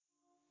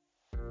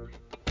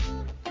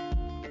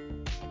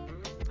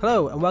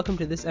Hello, and welcome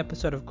to this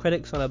episode of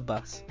Critics on a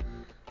Bus,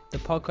 the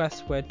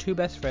podcast where two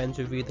best friends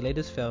review the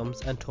latest films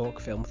and talk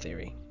film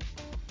theory.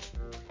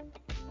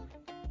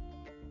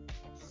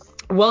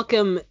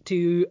 Welcome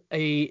to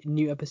a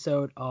new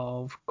episode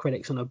of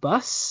Critics on a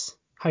Bus.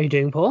 How are you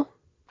doing, Paul?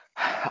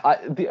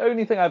 The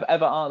only thing I've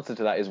ever answered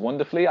to that is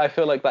wonderfully. I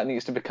feel like that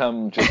needs to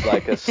become just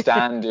like a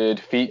standard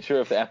feature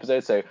of the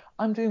episode. So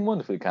I'm doing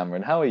wonderfully,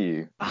 Cameron. How are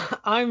you?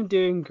 I'm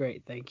doing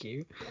great, thank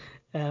you.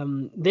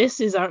 This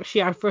is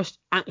actually our first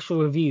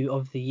actual review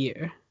of the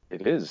year.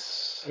 It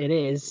is. It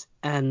is,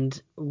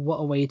 and what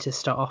a way to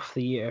start off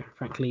the year,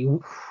 frankly.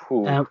 Ooh.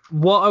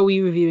 What are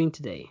we reviewing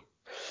today?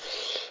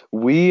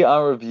 We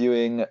are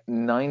reviewing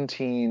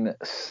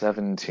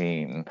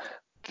 1917.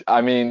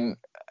 I mean,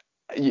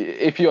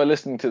 if you are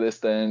listening to this,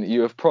 then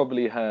you have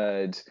probably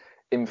heard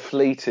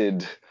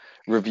inflated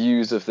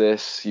reviews of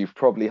this. You've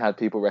probably had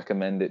people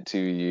recommend it to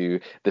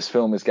you. This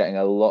film is getting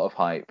a lot of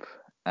hype,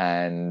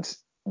 and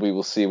we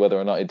will see whether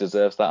or not it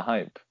deserves that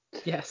hype.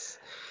 Yes,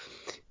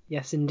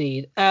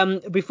 indeed.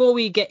 Before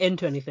we get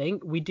into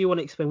anything, we do want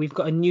to explain we've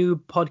got a new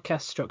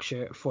podcast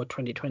structure for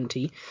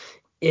 2020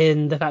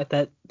 in the fact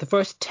that the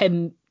first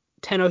 10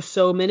 or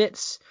so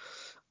minutes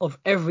of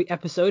every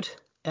episode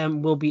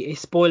will be a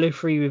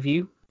spoiler-free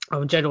review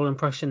of general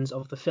impressions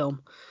of the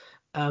film.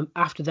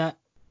 After that,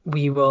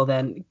 we will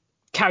then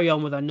carry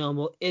on with our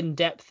normal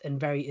in-depth and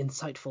very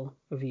insightful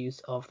reviews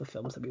of the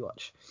films that we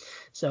watch.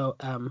 So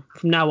from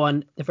now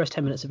on, the first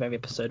 10 minutes of every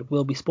episode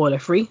will be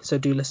spoiler-free, so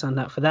do listen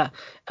out for that.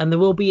 And there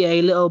will be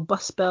a little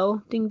bus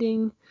bell, ding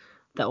ding,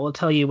 that will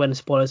tell you when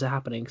spoilers are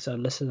happening. So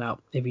listen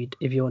out if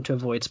you want to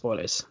avoid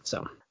spoilers.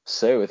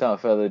 So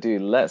without further ado,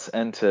 let's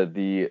enter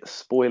the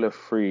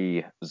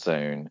spoiler-free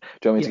zone.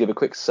 Do you want me to give a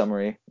quick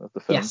summary of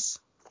the film? Yes.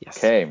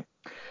 Okay.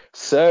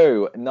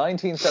 So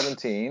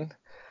 1917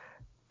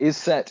 is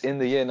set in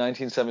the year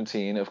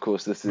 1917. Of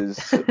course, this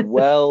is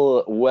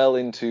well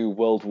into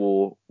World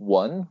War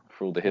I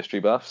for all the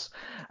history buffs.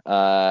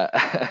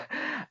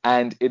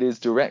 And it is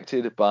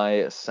directed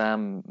by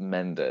Sam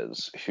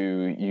Mendes,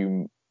 who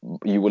you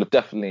will have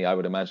definitely, I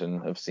would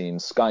imagine, have seen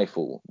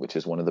Skyfall, which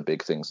is one of the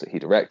big things that he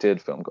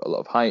directed. Film got a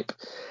lot of hype.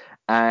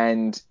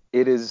 And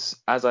it is,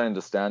 as I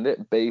understand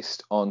it,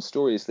 based on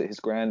stories that his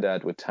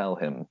granddad would tell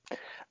him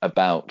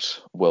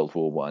about World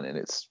War I, and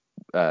it's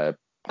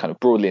kind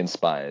of broadly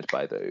inspired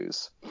by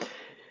those.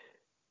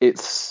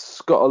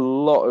 It's got a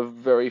lot of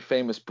very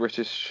famous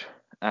British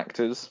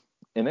actors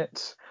in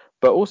it,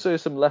 but also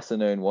some lesser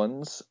known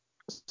ones.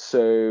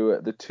 So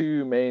the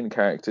two main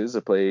characters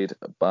are played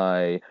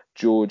by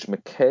George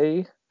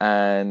McKay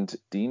and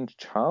Dean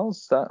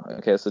Charles.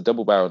 It's a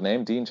double-barreled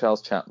name, Dean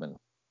Charles Chapman.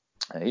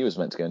 He was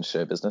meant to go into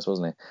show business,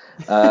 wasn't he?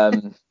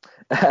 And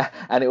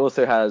it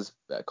also has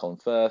Colin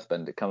Firth,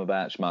 Benedict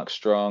Cumberbatch, Mark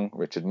Strong,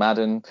 Richard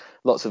Madden,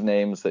 lots of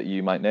names that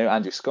you might know,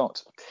 Andrew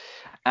Scott.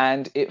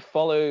 And it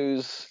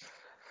follows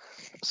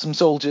some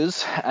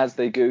soldiers as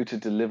they go to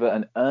deliver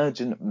an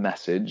urgent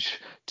message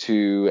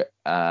to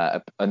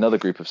another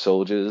group of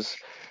soldiers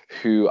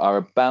who are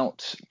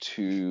about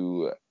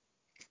to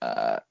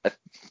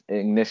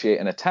initiate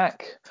an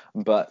attack,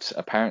 but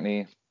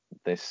apparently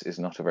this is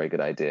not a very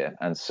good idea,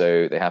 and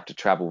so they have to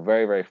travel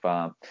very, very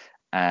far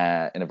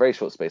in a very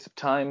short space of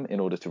time in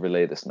order to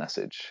relay this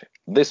message.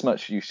 This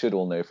much you should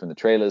all know from the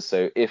trailers,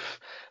 so if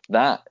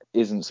that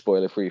isn't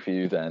spoiler free for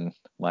you, then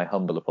my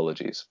humble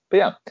apologies. But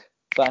yeah,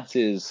 that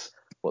is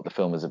what the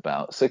film is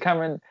about. So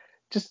Cameron,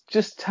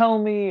 just tell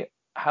me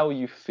how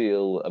you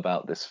feel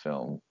about this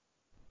film.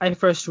 I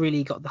first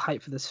really got the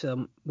hype for this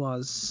film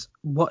was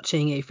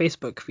watching a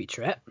Facebook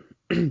featurette,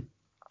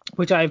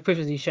 which I've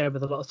previously shared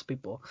with a lot of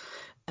people,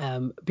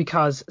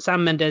 because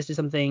Sam Mendes did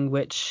something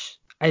which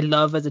I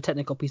love as a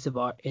technical piece of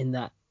art, in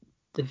that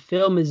the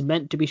film is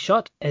meant to be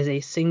shot as a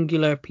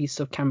singular piece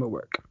of camera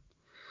work.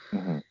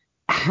 Mm-hmm.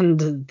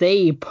 And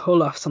they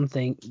pull off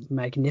something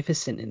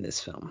magnificent in this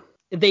film.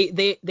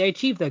 They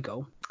achieve their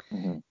goal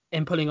in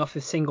pulling off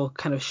this single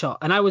kind of shot.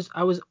 And I was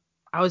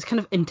kind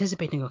of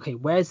anticipating, okay,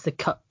 where's the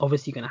cut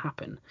obviously going to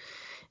happen?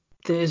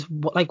 There's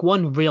like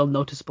one real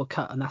noticeable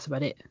cut, and that's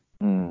about it.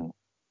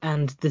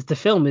 And the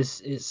film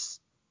is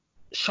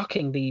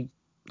shockingly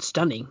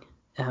stunning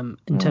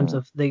in terms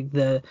of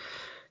the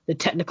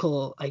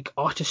technical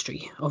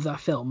artistry of that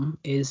film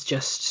is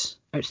just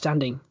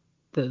outstanding.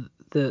 The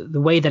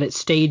way that it's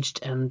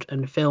staged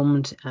and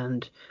filmed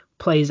and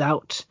plays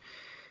out,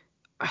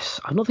 I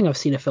don't think I've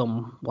seen a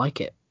film like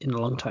it in a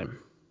long time.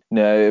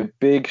 No,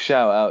 big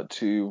shout out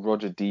to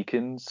Roger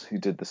Deakins, who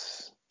did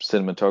this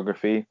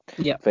cinematography.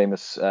 Yeah.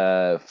 Famous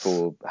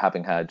for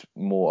having had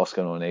more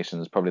Oscar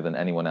nominations probably than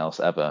anyone else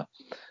ever.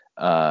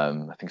 I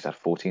think he's had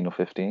 14 or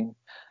 15.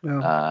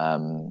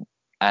 Oh.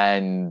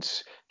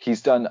 And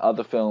he's done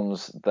other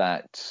films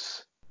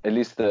that, at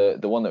least the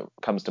one that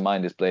comes to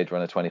mind is Blade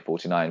Runner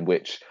 2049,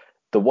 which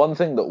the one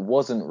thing that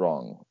wasn't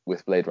wrong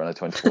with Blade Runner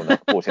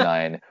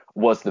 2049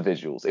 was the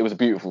visuals. It was a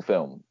beautiful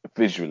film.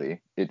 Visually,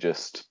 it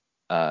just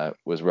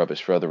was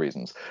rubbish for other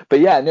reasons.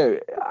 But yeah, no,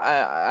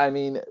 I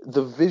mean,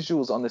 the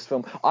visuals on this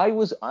film, I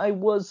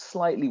was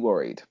slightly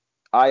worried.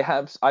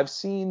 I've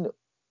seen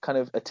kind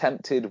of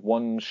attempted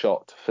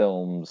one-shot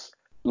films,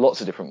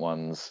 lots of different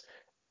ones,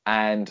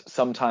 and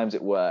sometimes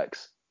it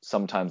works,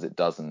 sometimes it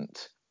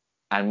doesn't,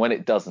 and when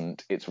it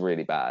doesn't, it's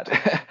really bad.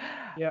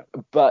 Yeah.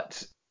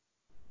 But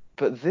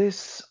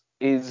this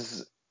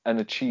is an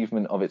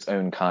achievement of its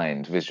own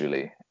kind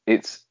visually.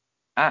 It's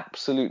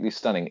absolutely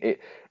stunning.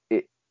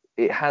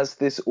 It has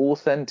this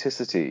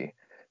authenticity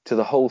to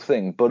the whole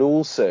thing, but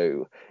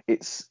also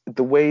it's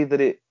the way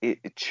that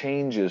it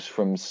changes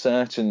from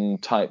certain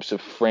types of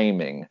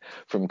framing,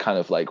 from kind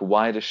of like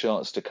wider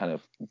shots to kind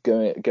of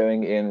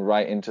going in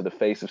right into the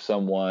face of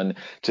someone,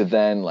 to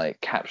then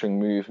like capturing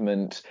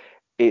movement.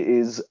 It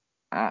is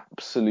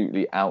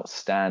absolutely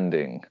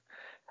outstanding.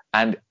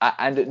 And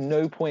at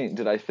no point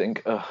did I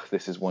think, oh,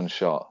 this is one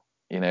shot,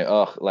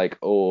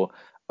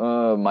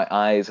 oh, my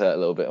eyes hurt a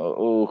little bit,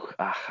 or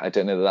I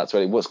don't know that that's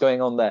really what's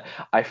going on there.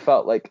 I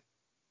felt like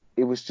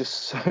it was just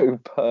so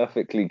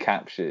perfectly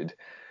captured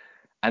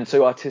and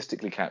so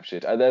artistically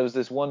captured. There was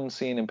this one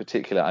scene in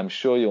particular, I'm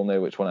sure you'll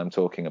know which one I'm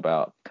talking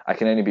about. I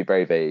can only be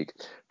very vague,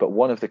 but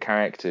one of the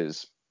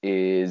characters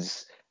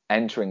is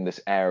entering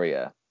this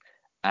area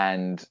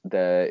and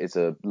there is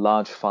a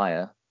large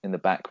fire in the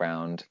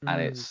background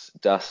and it's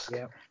dusk.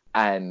 Yeah.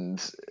 And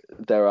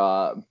there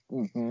are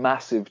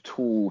massive,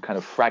 tall kind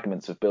of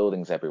fragments of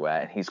buildings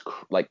everywhere, and he's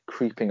like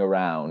creeping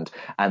around,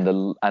 and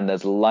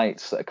there's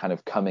lights that are kind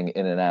of coming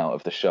in and out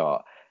of the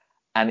shot,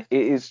 and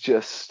it's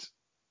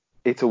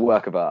a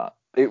work of art.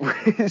 It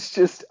is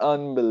just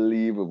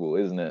unbelievable,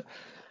 isn't it?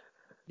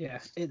 Yeah,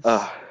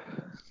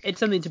 it's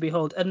something to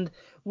behold. And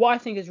what I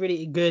think is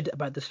really good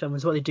about this film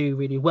is what they do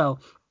really well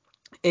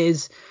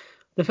is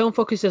the film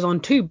focuses on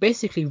two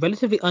basically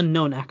relatively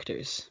unknown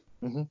actors.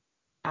 Mm-hmm.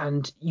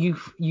 And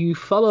you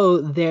follow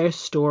their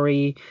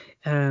story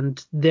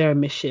and their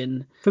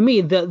mission. For me,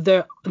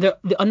 the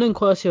unknown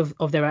quality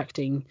of their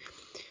acting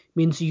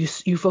means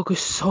you focus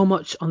so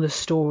much on the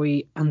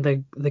story and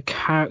the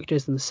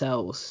characters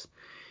themselves.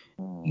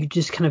 You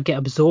just kind of get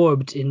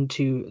absorbed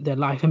into their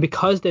life, and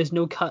because there's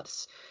no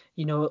cuts,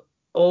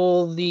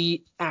 all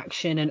the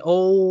action and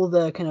all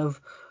the kind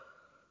of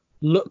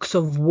looks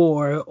of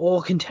war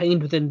all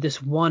contained within this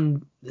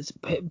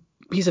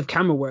piece of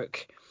camera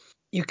work.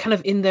 You're kind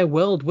of in their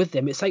world with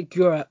them. It's like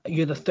you're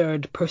the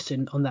third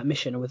person on that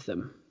mission with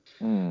them,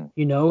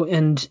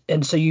 and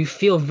so you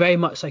feel very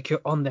much like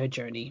you're on their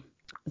journey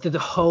through the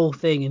whole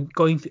thing and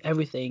going through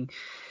everything.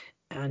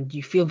 And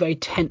you feel very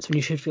tense when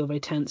you should feel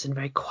very tense, and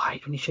very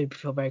quiet when you should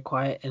feel very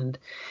quiet. And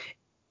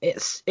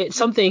it's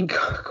something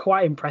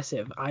quite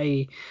impressive.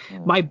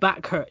 My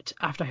back hurt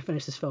after I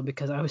finished this film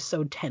because I was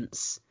so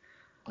tense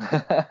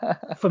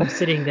from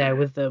sitting there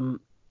with them.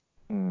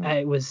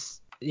 It was.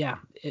 Yeah,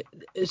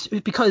 it's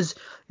because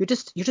you're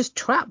just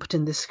trapped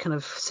in this kind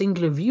of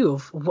singular view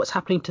of what's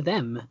happening to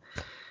them.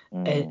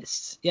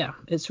 It's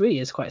really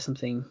is quite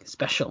something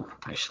special,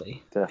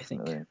 actually.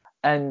 Definitely. I think.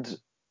 And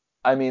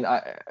I mean,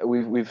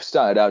 we've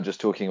started out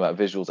just talking about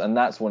visuals, and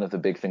that's one of the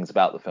big things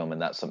about the film,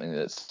 and that's something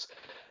that's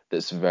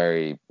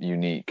very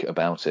unique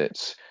about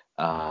it,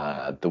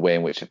 the way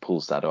in which it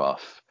pulls that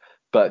off.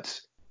 But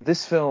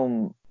this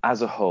film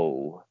as a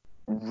whole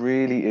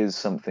really is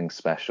something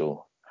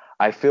special.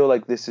 I feel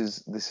like this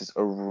is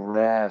a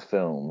rare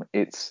film.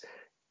 It's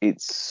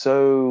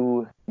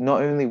so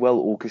not only well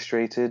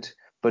orchestrated,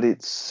 but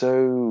it's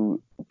so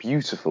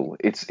beautiful.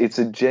 It's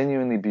a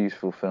genuinely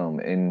beautiful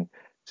film in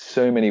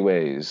so many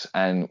ways,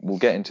 and we'll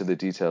get into the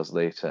details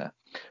later.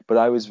 But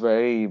I was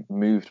very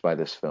moved by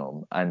this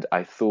film, and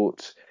I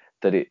thought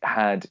that it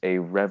had a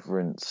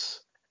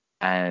reverence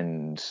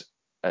and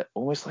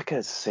almost like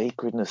a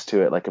sacredness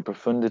to it, like a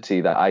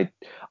profundity that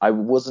I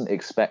wasn't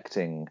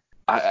expecting.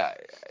 I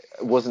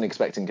wasn't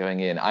expecting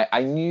going in.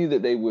 I knew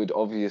that they would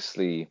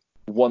obviously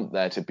want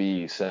there to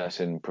be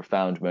certain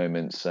profound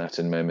moments,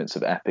 certain moments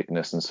of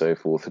epicness and so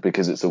forth,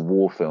 because it's a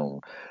war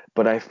film.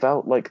 But I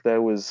felt like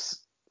there was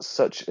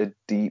such a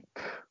deep,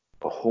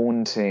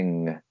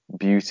 haunting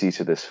beauty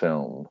to this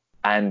film.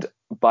 And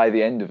by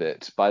the end of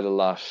it, by the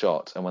last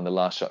shot, and when the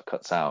last shot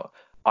cuts out,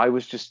 I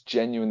was just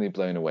genuinely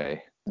blown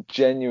away.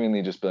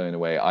 Genuinely just blown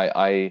away.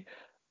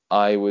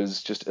 I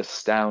was just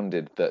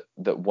astounded that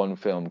one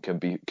film could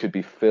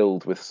be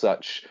filled with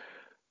such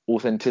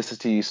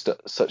authenticity,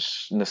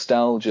 such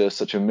nostalgia,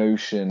 such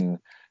emotion,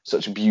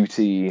 such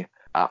beauty.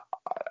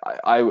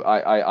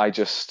 I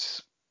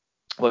just,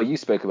 well, you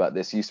spoke about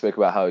this. You spoke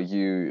about how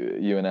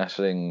you and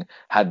Aisling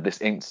had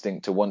this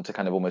instinct to want to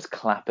kind of almost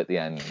clap at the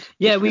end.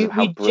 Yeah, we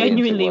brilliant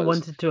genuinely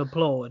wanted to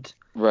applaud.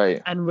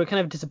 Right. And we're kind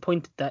of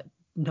disappointed that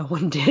no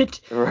one did.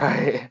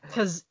 Right.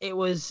 Because it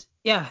was,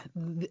 at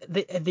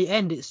the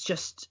end, it's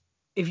just,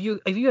 if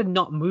you are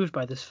not moved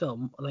by this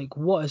film, like,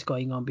 what is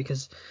going on?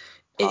 Because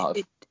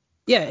it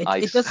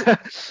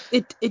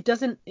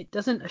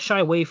doesn't shy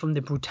away from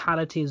the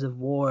brutalities of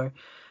war.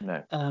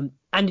 No.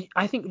 And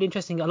I think it's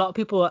interesting. A lot of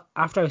people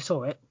after I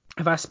saw it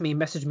have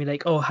messaged me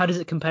like, "Oh, how does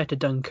it compare to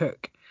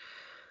Dunkirk?"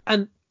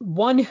 And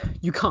one,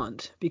 you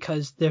can't,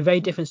 because they're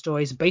very different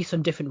stories based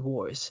on different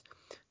wars.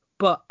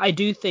 But I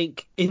do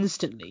think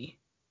instantly,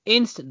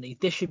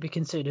 this should be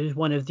considered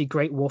one of the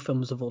great war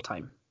films of all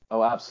time.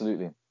 Oh,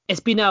 absolutely.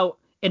 It's been out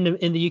in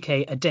the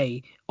UK a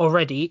day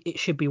already. It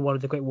should be one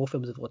of the great war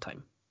films of all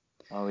time.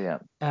 Oh yeah.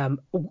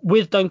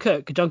 With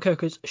Dunkirk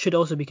should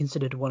also be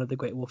considered one of the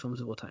great war films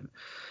of all time.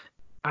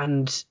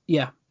 And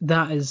yeah,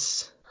 that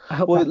is. I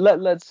hope Well,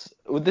 that. let's.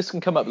 Well, this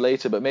can come up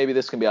later, but maybe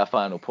this can be our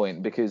final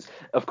point because,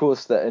 of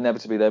course, that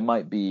inevitably there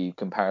might be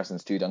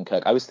comparisons to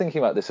Dunkirk. I was thinking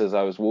about this as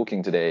I was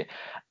walking today,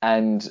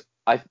 and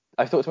I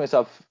thought to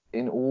myself,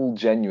 in all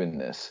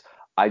genuineness,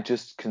 I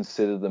just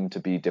consider them to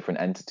be different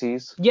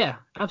entities Yeah,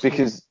 absolutely.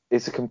 because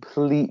it's a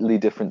completely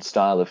different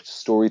style of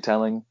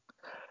storytelling,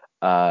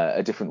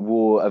 a different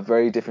war, a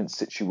very different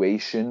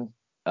situation.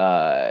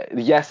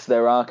 Yes,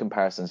 there are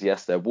comparisons.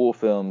 Yes, they're war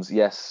films.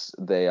 Yes,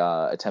 they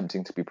are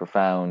attempting to be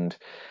profound,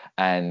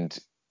 and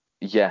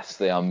yes,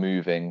 they are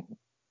moving.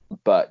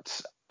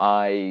 But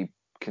I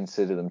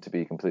consider them to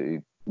be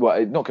completely,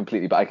 well, not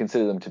completely, but I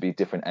consider them to be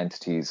different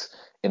entities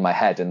in my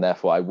head, and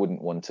therefore I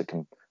wouldn't want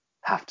to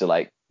have to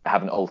like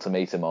have an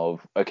ultimatum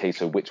of, okay,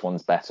 so which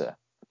one's better?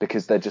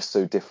 Because they're just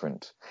so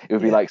different. It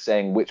would be Yeah, like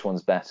saying which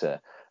one's better,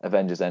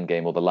 Avengers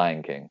Endgame or The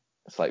Lion King.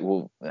 It's like,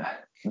 well,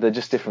 they're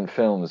just different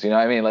films, you know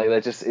what I mean? Like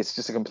it's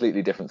just a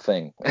completely different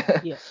thing.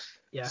 yeah,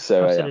 yeah,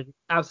 So yeah. absolutely,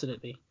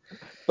 absolutely.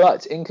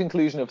 But in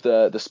conclusion of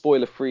the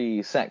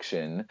spoiler-free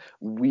section,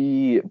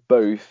 we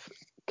both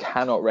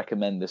cannot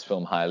recommend this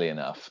film highly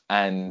enough.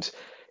 And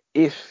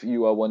if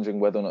you are wondering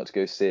whether or not to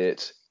go see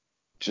it,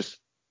 just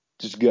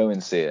go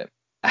and see it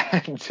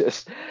and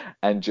just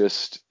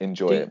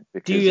enjoy Do it do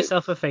because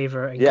yourself a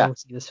favor and yeah, go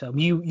see this film.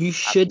 You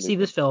should see absolutely.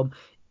 this film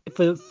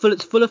for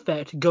its full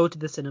effect. Go to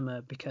the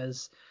cinema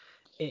because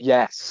it it will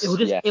Yes,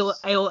 just yes.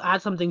 it'll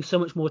add something so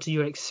much more to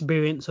your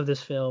experience of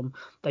this film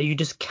that you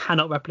just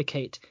cannot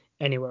replicate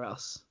anywhere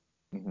else.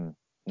 No,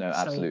 So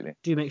absolutely.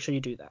 do make sure you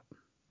do that.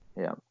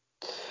 Yeah.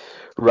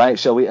 Right,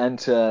 shall we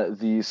enter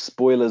the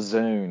spoiler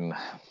zone?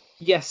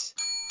 Yes.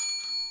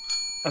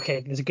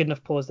 Okay, there's a good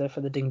enough pause there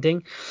for the ding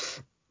ding.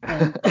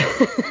 Um,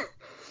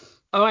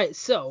 all right,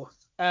 so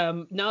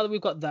now that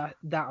we've got that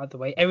out of the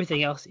way,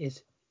 everything else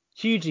is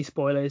hugely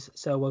spoilers.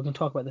 So we're going to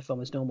talk about the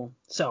film as normal.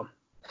 So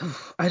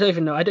I don't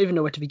even know. I don't even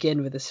know where to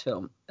begin with this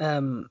film.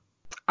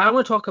 I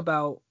want to talk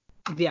about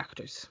the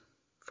actors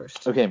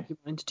first. Okay. Do you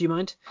mind? Do you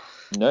mind?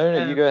 No, you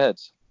Um, go ahead.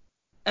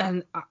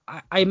 and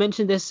I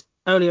mentioned this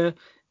earlier.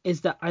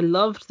 Is that I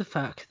loved the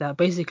fact that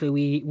basically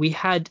we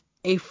had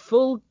a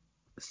full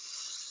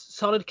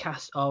solid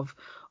cast of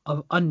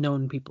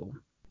unknown people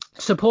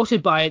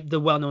supported by the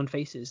well-known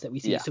faces that we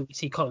see. Yeah, So we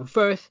see Colin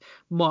Firth,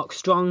 Mark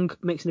Strong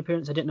makes an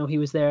appearance. I didn't know he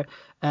was there.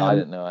 I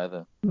didn't know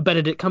either.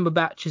 Benedict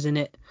Cumberbatch is in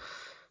it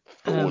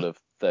For all of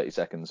 30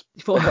 seconds.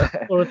 for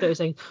 30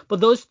 seconds.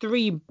 But those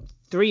three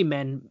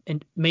men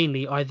and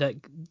mainly are the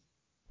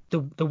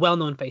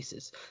well-known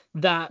faces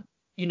that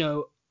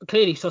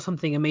clearly saw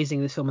something amazing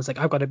in this film. It's like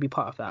I've got to be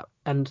part of that,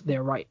 and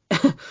they're right.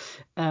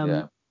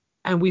 Yeah.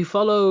 And we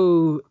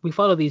follow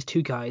these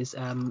two guys,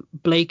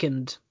 Blake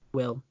and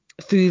Will,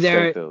 through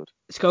their Schofield.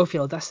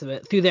 Schofield, that's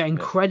it, through their Yeah.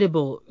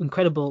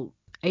 incredible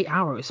 8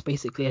 hours,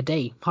 basically a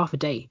day, half a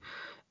day,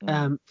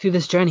 Mm. through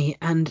this journey.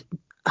 And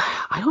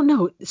I don't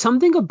know,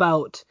 something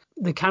about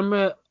the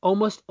camera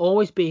almost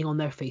always being on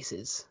their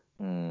faces.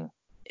 Mm.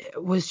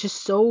 It was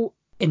just so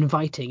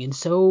inviting and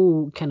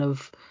so kind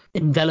of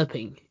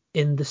enveloping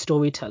in the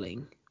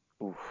storytelling.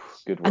 Oof,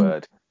 good And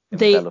word.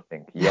 they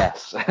Enveloping.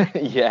 Yes.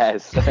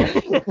 Yes.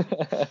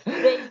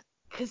 they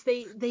because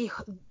they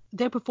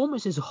their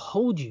performances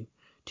hold you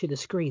to the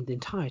screen the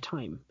entire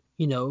time,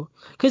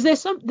 because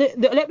there's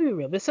let me be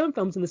real, there's some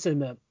films in the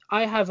cinema.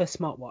 I have a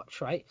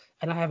smartwatch, right,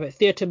 and I have a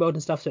theater mode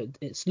and stuff, so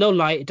it's low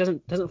light, it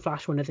doesn't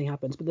flash when anything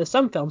happens. But there's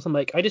some films I'm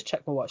like, I just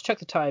check my watch, check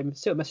the time,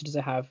 see what messages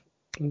I have,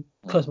 and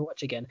close Mm. my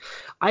watch again.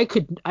 I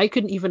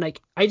couldn't even,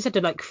 like, I just had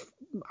to, like,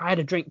 I had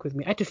a drink with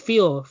me, I had to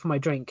feel for my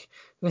drink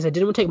because I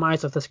didn't want to take my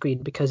eyes off the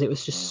screen because it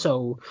was just Mm.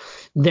 so,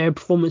 their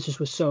performances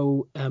were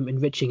so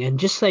enriching and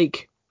just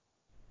like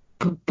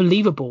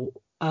believable.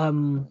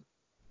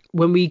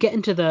 When we get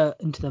into the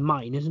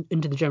mine,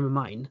 into the German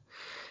mine,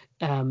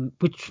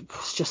 which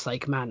was just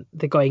like, man,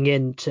 they've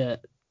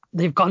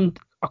gone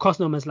across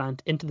no man's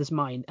land into this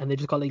mine, and they've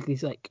just got like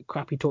these like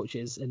crappy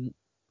torches, and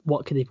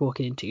what can they walk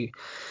into?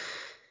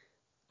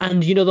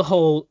 And the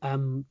whole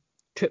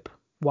trip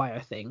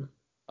wire thing,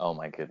 Oh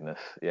my goodness.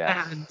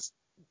 Yes. and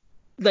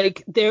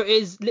like there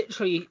is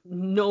literally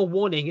no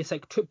warning. It's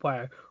like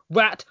tripwire,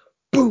 rat,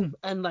 boom,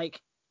 and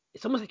like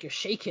it's almost like you're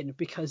shaken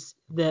because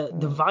the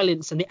Mm.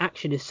 violence and the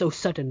action is so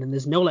sudden, and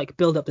there's no like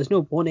build up, there's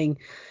no warning,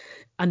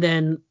 and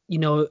then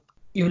you're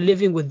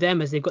living with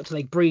them as they've got to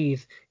like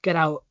breathe, get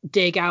out,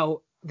 dig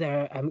out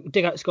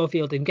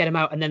Schofield and get him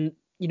out, and then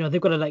they've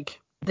got to, like,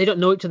 they don't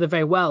know each other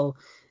very well,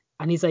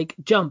 and he's like,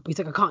 jump. He's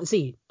like, I can't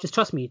see. Just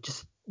trust me.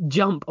 Just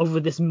jump over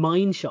this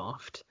mine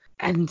shaft.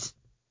 And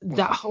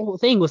that whole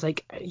thing was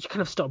like, you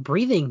kind of stop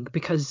breathing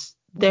because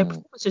their Mm.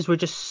 performances were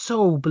just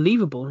so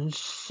believable and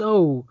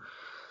so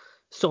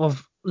sort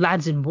of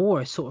lads in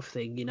war sort of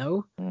thing.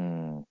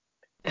 Mm.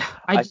 I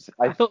I, just,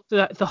 I I thought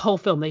that the whole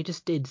film they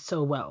just did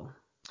so well.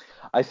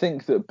 I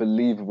think that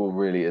believable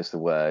really is the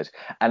word,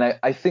 and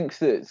I think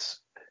that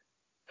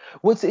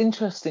What's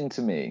interesting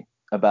to me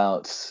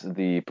about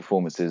the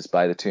performances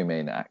by the two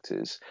main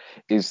actors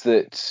is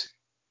that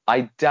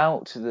I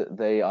doubt that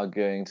they are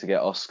going to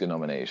get Oscar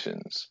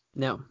nominations,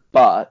 No.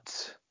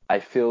 but I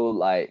feel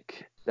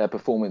like their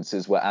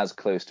performances were as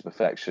close to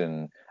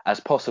perfection as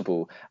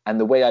possible. And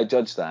the way I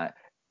judge that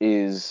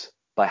is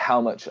by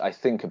how much I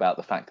think about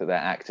the fact that they're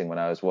acting when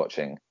I was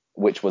watching,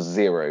 which was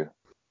 0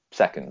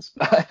 seconds.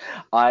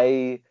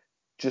 I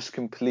just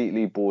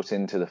completely bought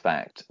into the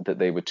fact that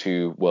they were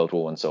two World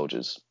War One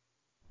soldiers.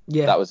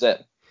 Yeah. That was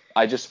it.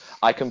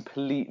 I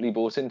completely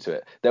bought into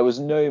it. There was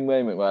no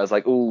moment where I was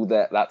like, oh,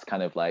 that's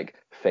kind of like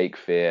fake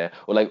fear,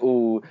 or like,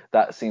 oh,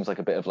 that seems like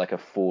a bit of like a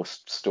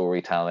forced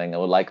storytelling,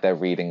 or like they're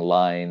reading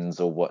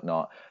lines or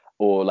whatnot,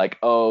 or like,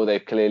 oh,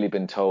 they've clearly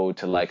been told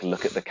to like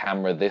look at the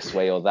camera this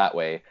way or that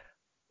way.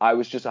 I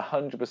was just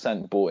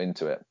 100% bought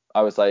into it.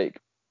 I was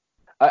like,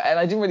 and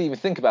I didn't really even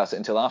think about it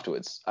until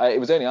afterwards. It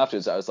was only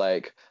afterwards I was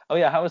like, oh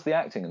yeah, how was the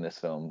acting in this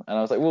film? And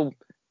I was like, well,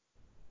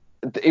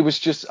 it was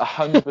just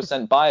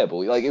 100%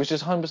 buyable. Like it was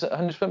just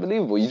 100%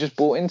 believable. You just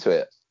bought into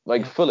it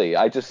like fully.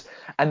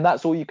 And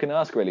that's all you can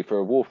ask really for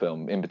a war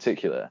film in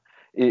particular.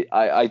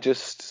 I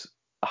just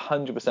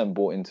 100%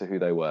 bought into who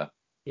they were.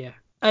 Yeah.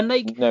 And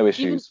like No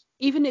issues.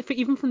 even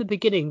from the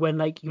beginning when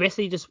like you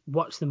basically just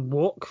watch them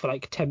walk for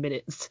like 10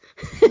 minutes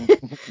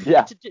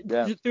Yeah,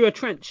 yeah. through a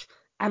trench,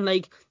 and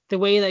like the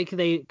way like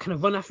they kind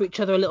of run after each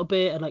other a little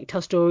bit and like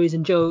tell stories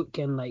and joke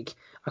and like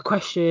are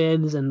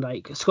questions, and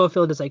like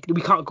Schofield is like,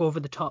 we can't go over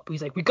the top,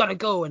 he's like, we gotta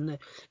go, and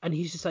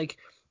he's just like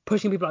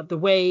pushing people out the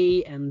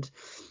way, and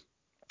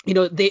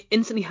they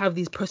instantly have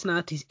these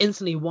personalities.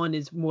 Instantly one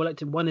is more like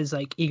one is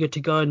like eager to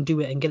go and do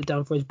it and get it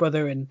done for his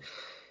brother, and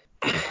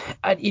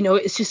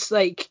it's just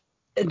like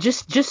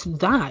just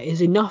that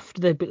is enough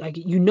to be like,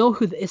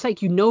 it's like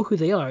who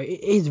they are.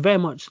 It is very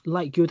much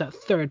like you're that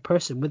third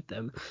person with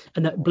them,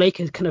 and that Blake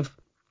is kind of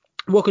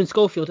walking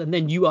Schofield, and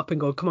then you up and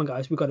go, come on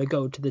guys, we got to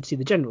go to see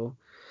the general.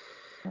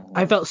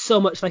 I felt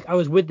so much like I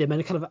was with them,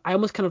 and I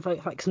almost kind of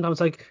like sometimes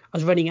like I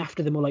was running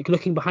after them or like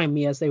looking behind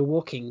me as they were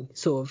walking,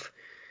 sort of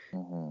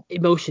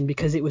emotion,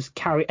 because it was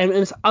carried,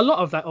 and a lot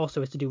of that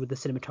also is to do with the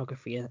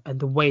cinematography and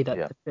the way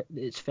that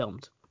it's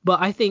filmed. But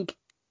I think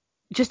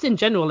just in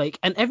general, like,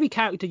 and every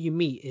character you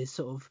meet is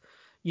sort of,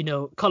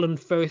 Colin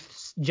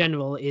Firth's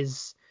general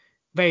is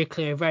very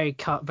clear, very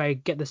cut, very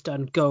get this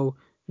done, go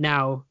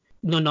now,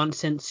 no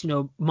nonsense.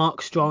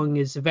 Mark Strong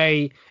is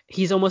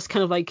he's almost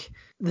kind of like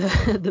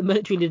the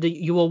military leader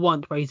you all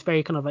want, where he's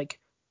very kind of like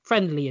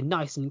friendly and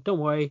nice and don't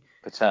worry,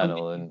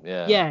 Paternal and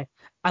yeah.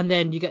 And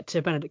then you get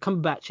to Benedict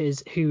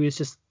Cumberbatch, who is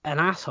just an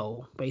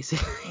asshole,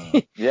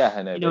 basically. Yeah,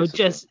 I know.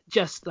 Basically.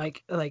 just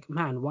like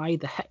man, why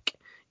the heck?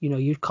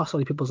 You'd cost all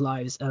these people's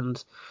lives,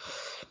 and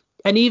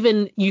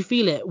even you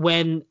feel it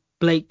when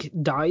Blake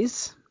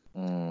dies,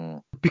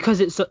 because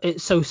it's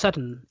so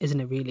sudden,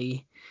 isn't it?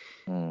 Really,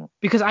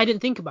 because I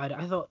didn't think about it.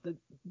 I thought that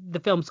the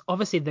films,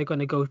 obviously they're going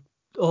to go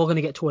all going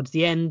to get towards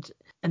the end,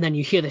 and then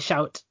you hear the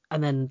shout,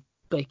 and then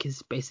Blake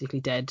is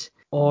basically dead,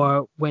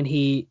 or when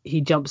he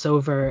jumps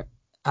over,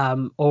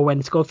 or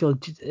when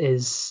Schofield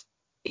he's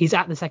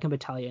at the 2nd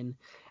Battalion,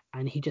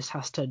 and he just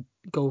has to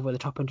go over the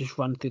top and just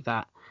run through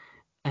that.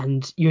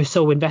 And you're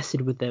so invested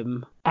with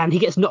them, and he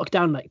gets knocked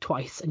down like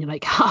twice, and you're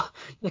like,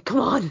 come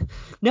on,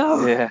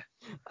 no. Yeah.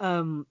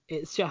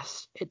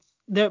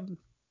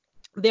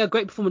 They are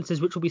great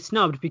performances, which will be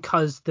snubbed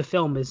because the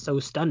film is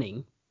so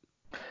stunning.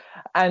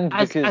 And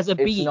because as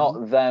it's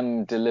not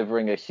them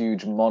delivering a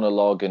huge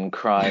monologue and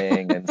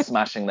crying and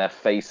smashing their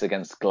face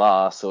against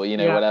glass or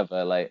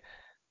whatever, like,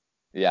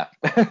 so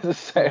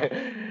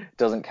it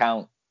doesn't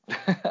count.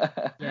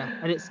 Yeah,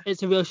 and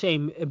it's a real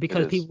shame,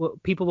 because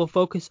people will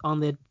focus on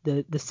the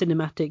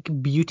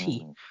cinematic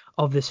beauty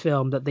of this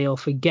film, that they'll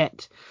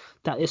forget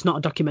that it's not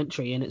a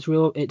documentary, and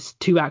it's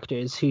two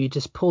actors who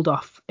just pulled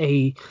off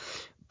a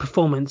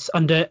performance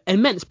under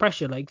immense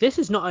pressure. Like, this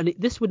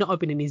would not have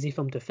been an easy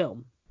film to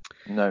film.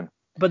 No,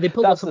 but they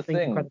pulled off something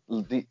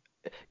incredible.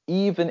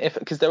 Even if,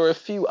 because there were a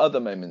few other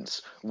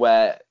moments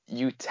where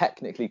you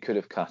technically could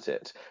have cut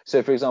it.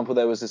 So, for example,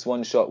 there was this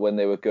one shot when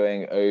they were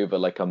going over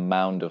like a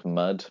mound of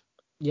mud.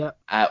 Yeah.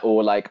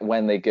 Or like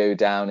when they go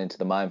down into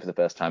the mine for the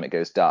first time, it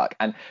goes dark.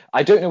 And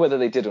I don't know whether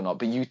they did or not,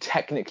 but you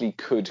technically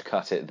could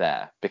cut it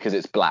there because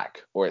it's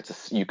black, or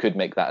you could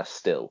make that a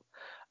still.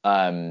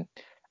 And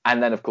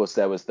then, of course,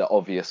 there was the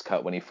obvious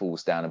cut when he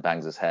falls down and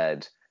bangs his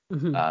head,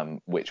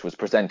 which was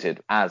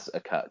presented as a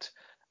cut.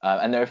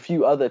 And there are a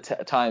few other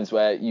times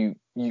where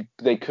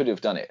they could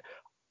have done it.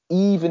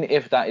 Even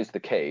if that is the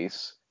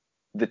case,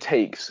 the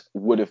takes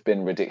would have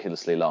been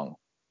ridiculously long,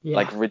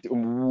 like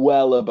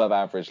well above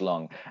average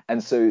long.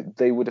 And so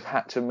they would have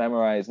had to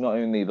memorize not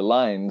only the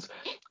lines,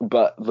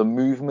 but the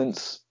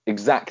movements,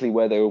 exactly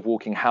where they were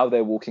walking, how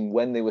they're walking,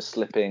 when they were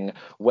slipping,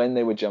 when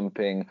they were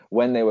jumping,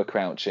 when they were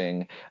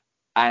crouching.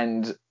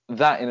 And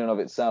that in and of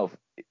itself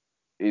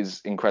is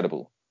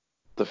incredible.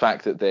 The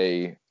fact that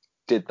they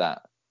did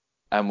that.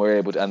 And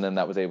and then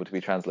that was able to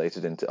be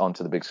translated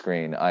onto the big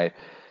screen.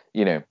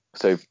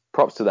 So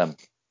props to them.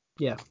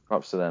 Yeah.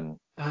 Props to them.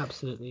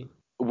 Absolutely.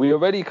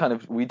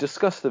 we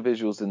discussed the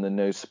visuals in the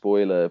no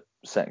spoiler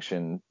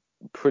section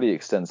pretty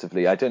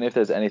extensively. I don't know if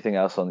there's anything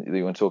else on that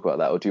you want to talk about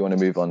that, or do you want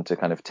to move on to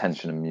kind of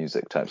tension and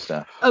music type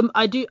stuff?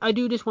 I do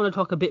just want to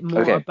talk a bit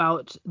more Okay.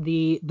 about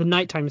the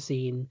nighttime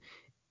scene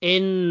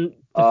in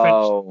the French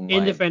Oh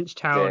in the my French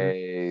town,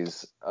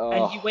 days.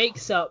 and he Oh,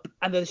 wakes up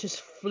and there's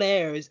just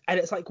flares and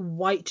it's like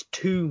white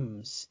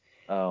tombs,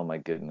 oh my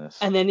goodness.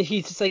 and then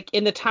he's just like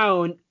in the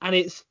town and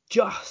it's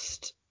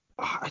just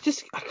I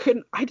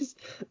couldn't I just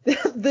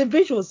the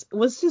visuals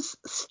was just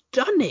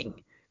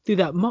stunning through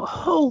that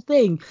whole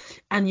thing.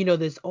 And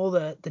there's all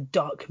the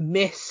dark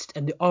mist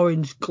and the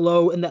orange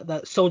glow, and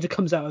that soldier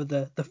comes out of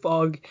the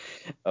fog,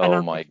 and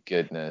Oh my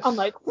goodness. I'm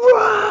like,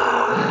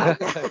 "Run!"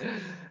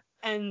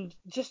 And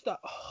just that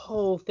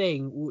whole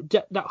thing,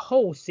 that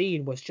whole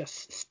scene was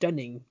just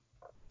stunning.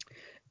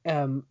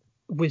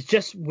 Was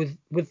just with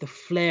the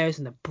flares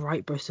and the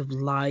bright bursts of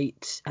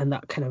light and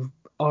that kind of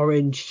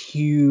orange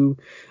hue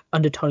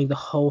undertoning the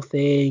whole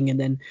thing. And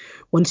then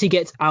once he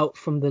gets out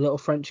from the little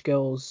French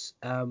girl's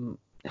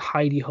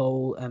hidey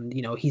hole, and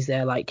he's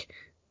there like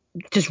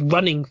just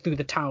running through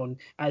the town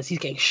as he's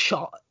getting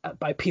shot at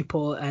by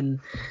people, and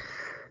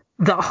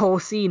that whole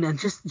scene, and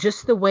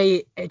just the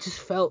way it just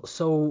felt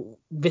so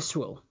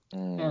visceral.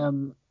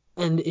 And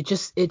it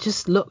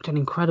just looked an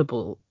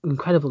incredible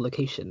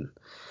location.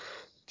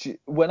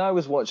 When I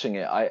was watching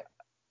it, I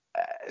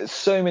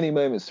so many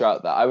moments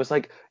throughout that I was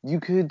like, you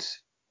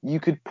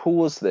could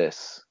pause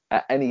this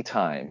at any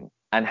time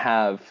and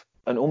have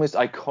an almost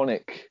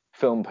iconic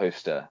film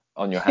poster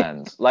on your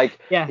hands. Like,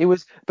 Yeah. it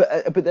was,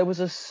 but there was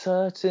a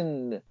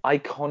certain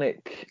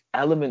iconic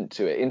element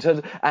to it in terms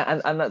of,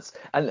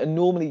 and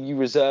normally you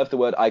reserve the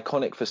word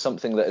iconic for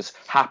something that has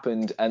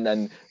happened and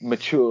then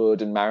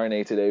matured and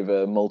marinated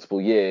over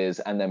multiple years,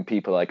 and then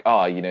people are like,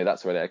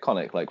 that's really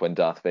iconic, like when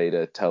Darth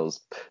Vader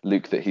tells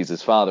Luke that he's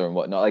his father and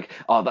whatnot, like,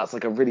 that's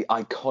like a really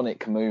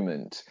iconic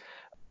moment.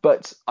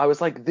 But I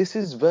was like, this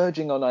is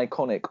verging on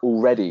iconic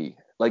already.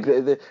 Like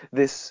the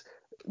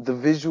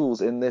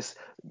visuals in this,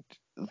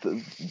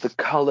 the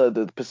color,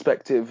 the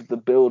perspective, the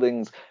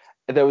buildings.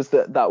 There was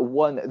that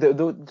one.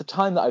 The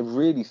time that I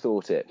really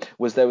thought it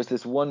was, there was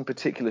this one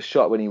particular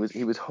shot when he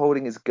was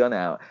holding his gun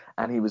out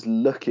and he was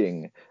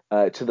looking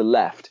to the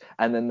left,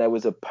 and then there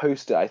was a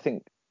poster, I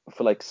think,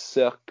 for like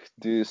Cirque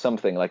du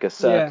something, like a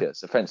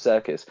circus, a French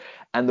circus,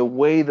 and the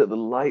way that the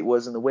light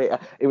was and the way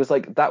it was,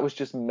 like, that was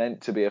just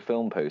meant to be a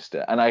film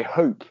poster. And I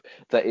hope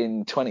that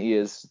in 20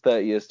 years,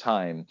 30 years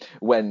time,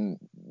 when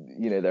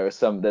there's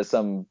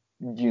some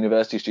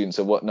university students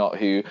or whatnot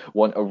who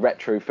want a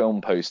retro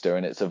film poster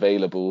and it's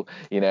available,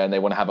 and they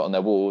want to have it on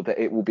their wall, that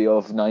it will be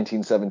of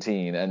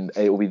 1917 and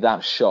it will be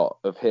that shot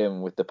of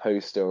him with the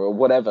poster or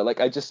whatever. Like,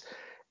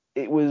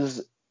 it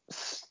was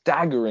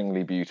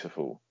staggeringly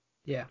beautiful.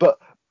 Yeah. But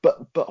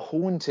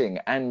haunting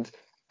and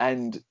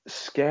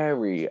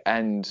scary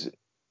and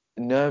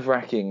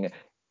nerve-wracking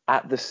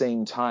at the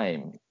same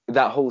time.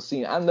 That whole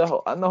scene and the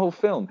whole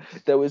film,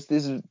 there was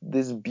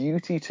this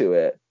beauty to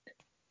it,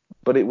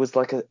 but it was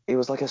like a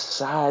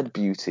sad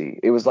beauty.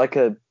 It was like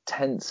a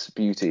tense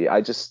beauty.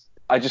 I just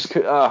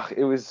could.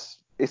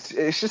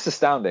 It's just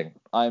astounding.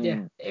 It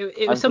I'm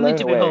was something blown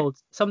to away. behold.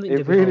 Something to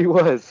It really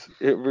behold. was.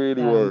 It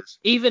really was.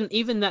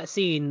 Even that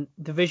scene,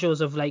 the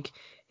visuals of, like,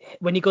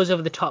 when he goes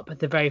over the top at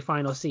the very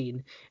final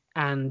scene,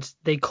 and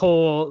they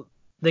call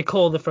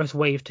the first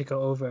wave to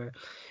go over,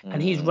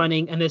 and he's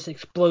running, and there's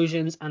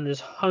explosions, and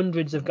there's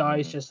hundreds of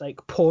guys just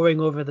like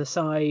pouring over the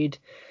side,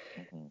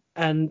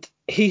 and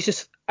he's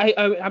just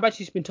I've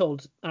actually been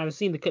told, and I've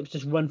seen the clips,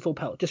 just run full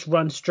pelt, just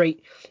run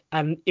straight,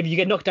 and if you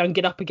get knocked down,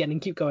 get up again and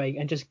keep going,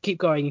 and just keep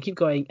going and keep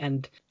going,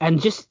 and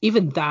just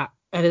even that.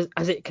 And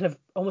as it kind of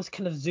almost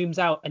kind of zooms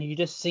out, and you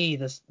just see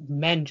this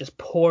men just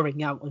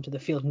pouring out onto the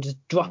field and just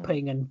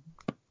dropping and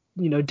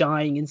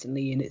dying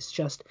instantly. And it's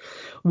just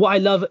what I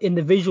love in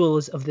the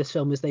visuals of this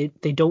film is they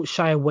don't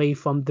shy away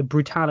from the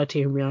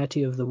brutality and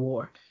reality of the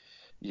war.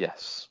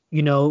 Yes.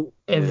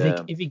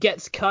 If he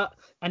gets cut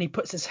and he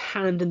puts his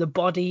hand in the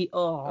body,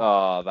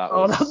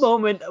 that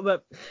moment,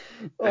 but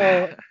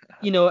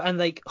and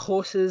like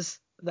horses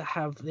that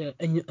have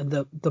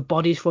the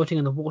bodies floating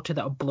in the water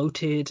that are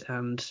bloated,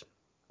 and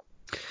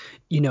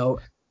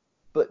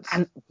but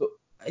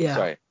yeah.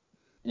 Sorry,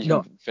 you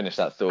can finish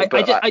that thought.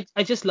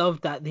 I just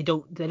love that they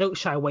don't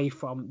shy away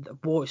from the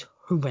war. Is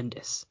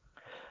horrendous.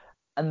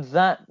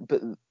 But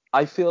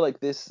I feel like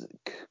this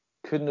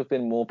couldn't have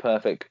been more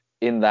perfect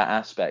in that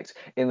aspect,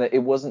 in that it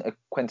wasn't a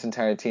Quentin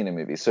Tarantino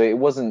movie, so it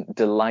wasn't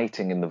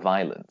delighting in the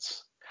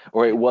violence,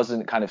 or it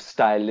wasn't kind of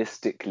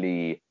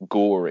stylistically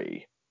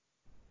gory,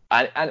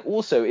 and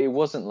also it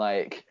wasn't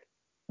like,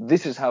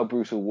 this is how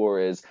brutal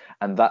war is,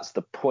 and that's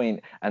the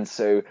point, and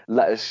so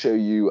let us show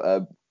you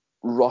a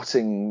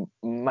rotting,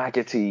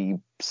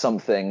 maggoty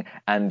something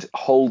and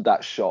hold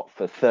that shot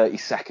for 30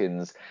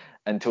 seconds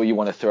until you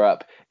want to throw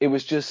up. It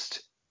was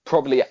just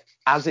probably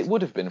as it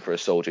would have been for a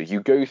soldier.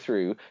 You go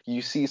through,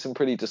 you see some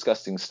pretty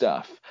disgusting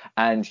stuff,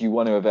 and you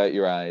want to avert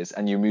your eyes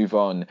and you move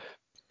on.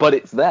 but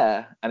it's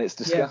there and it's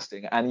Yeah.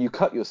 disgusting, and you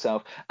cut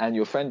yourself and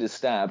your friend is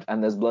stabbed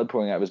and there's blood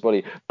pouring out of his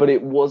body, but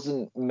it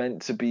wasn't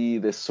meant to be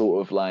this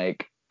sort of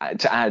like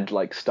to add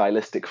like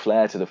stylistic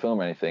flair to the film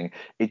or anything.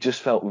 It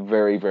just felt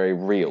very, very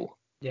real.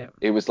 Yeah.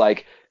 It was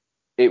like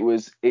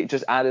it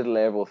just added a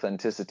layer of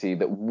authenticity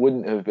that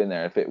wouldn't have been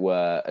there if it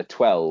were a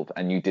 12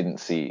 and you didn't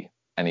see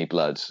any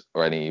blood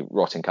or any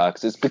rotting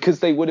carcasses,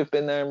 because they would have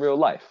been there in real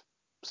life.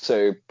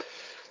 So,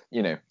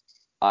 you know,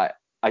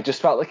 I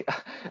just felt like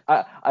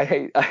I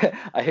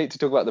hate to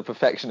talk about the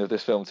perfection of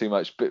this film too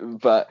much,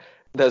 but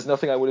there's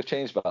nothing I would have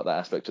changed about that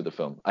aspect of the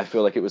film. I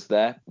feel like it was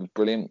there, it was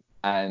brilliant,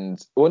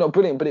 and well, not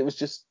brilliant, but it was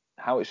just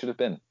how it should have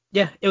been.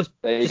 Yeah, it was.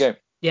 There you go.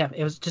 Yeah,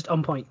 it was just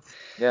on point.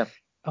 Yeah.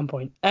 On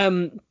point.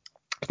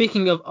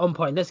 Speaking of on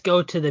point, let's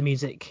go to the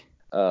music.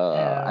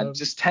 And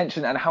just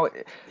tension and how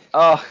it.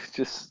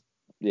 Just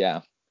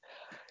yeah.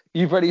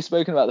 You've already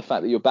spoken about the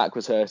fact that your back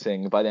was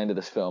hurting by the end of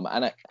this film,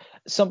 and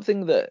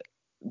something that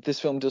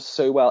this film does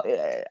so well,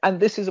 and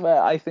this is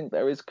where I think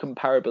there is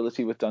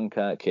comparability with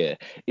Dunkirk here,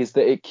 is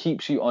that it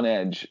keeps you on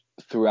edge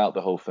throughout the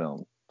whole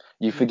film.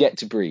 You forget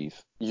to breathe.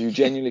 You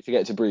genuinely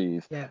forget to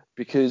breathe. Yeah.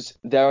 Because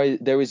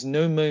there is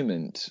no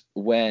moment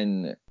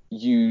when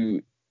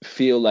you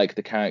feel like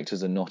the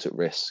characters are not at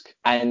risk.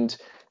 And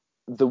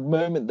the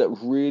moment that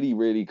really,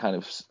 really kind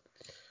of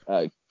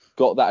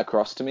got that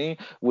across to me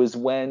was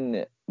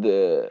when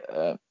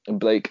the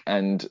Blake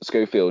and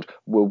Schofield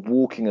were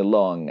walking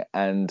along,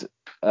 and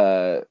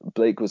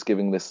Blake was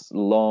giving this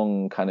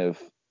long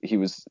he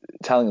was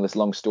telling this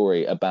long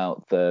story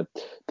about the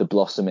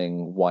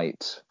blossoming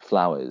white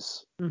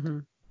flowers. Mm-hmm.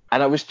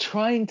 And I was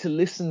trying to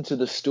listen to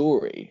the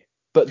story,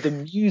 but the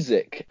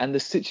music and the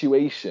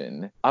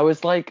situation, I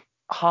was like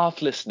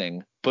half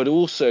listening, but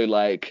also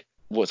like,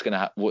 what's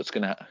gonna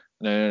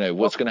no,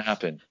 what's gonna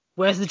happen?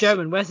 Where's the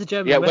German? Where's the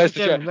German? Yeah, where's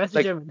the German? Where's the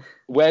like, German?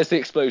 Where's the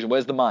explosion?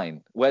 Where's the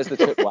mine? Where's the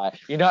tripwire?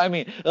 You know what I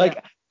mean?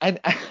 Like,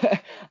 yeah.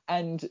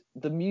 And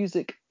the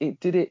music,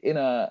 it did it in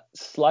a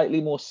slightly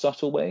more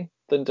subtle way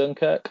than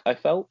Dunkirk, I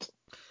felt.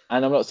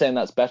 And I'm not saying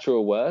that's better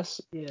or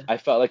worse. Yeah. I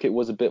felt like it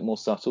was a bit more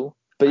subtle.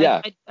 But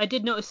yeah. I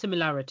did notice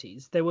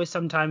similarities. There were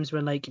some times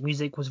when like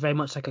music was very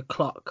much like a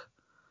clock.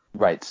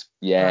 Right.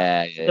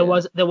 Yeah. There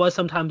was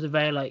sometimes a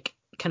very like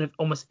kind of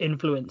almost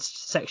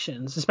influenced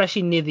sections,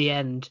 especially near the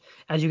end,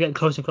 as you get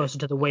closer and closer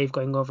to the wave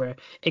going over.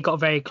 It got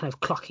very kind of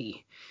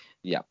clocky.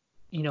 Yeah.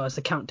 You know, as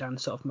the countdown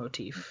sort of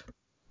motif.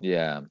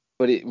 Yeah.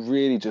 But it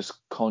really just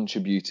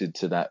contributed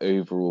to that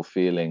overall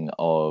feeling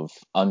of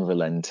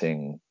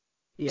unrelenting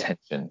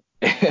tension.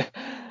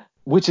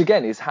 Which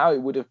again is how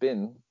it would have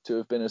been to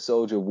have been a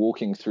soldier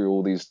walking through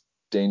all these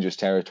dangerous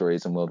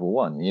territories in World War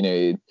One. You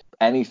know,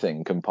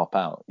 anything can pop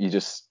out. You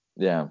just,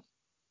 yeah.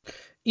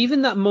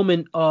 Even that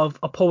moment of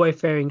a poor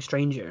wayfaring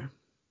stranger.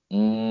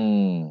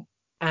 Mm.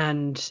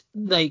 And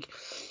like,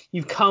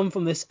 you've come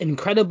from this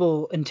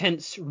incredible,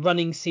 intense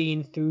running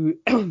scene through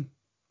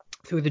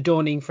through the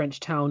dawning French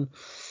town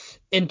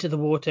into the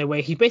water,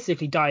 where he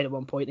basically died at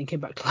one point and came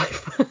back to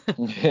life.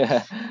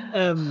 Yeah.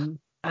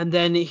 And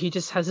then he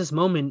just has this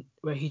moment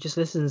where he just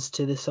listens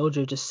to this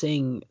soldier just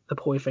sing The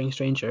Poor Wayfaring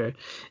Stranger,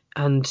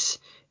 and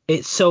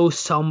it's so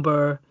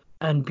somber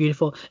and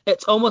beautiful.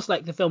 It's almost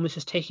like the film is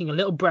just taking a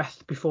little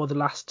breath before the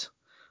last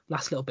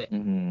little bit,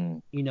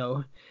 you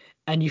know,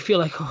 and you feel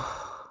like,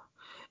 oh,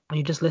 and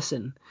you just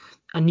listen,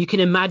 and you can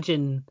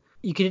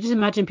just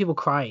imagine people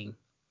crying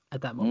at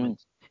that moment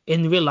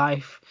in real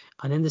life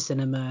and in the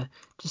cinema,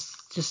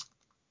 just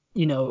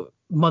you know,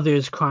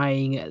 mothers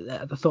crying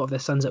at the thought of their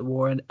sons at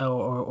war,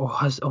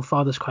 or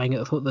fathers crying at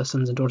the thought of their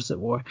sons and daughters at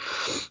war.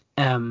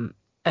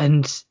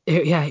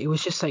 It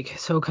was just like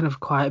so kind of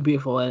quiet and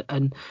beautiful,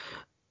 and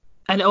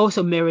it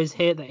also mirrors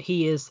here that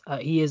he is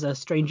a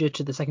stranger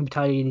to the 2nd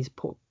Battalion. He's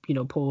poor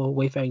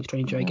wayfaring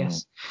stranger, I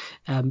guess.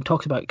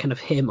 Talks about kind of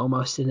him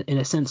almost in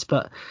a sense,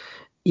 but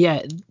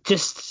yeah,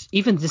 just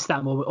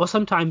that moment, or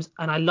sometimes,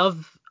 and I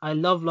love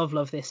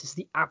this, is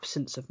the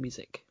absence of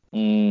music.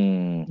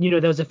 You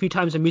know, there was a few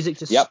times when music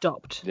just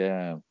stopped.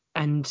 Yeah.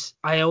 And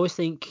I always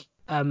think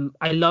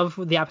I love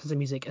the absence of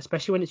music,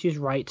 especially when it's used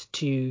right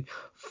to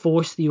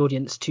force the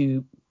audience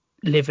to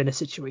live in a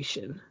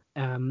situation.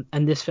 And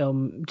this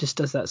film just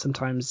does that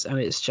sometimes, and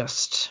it's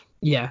just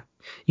you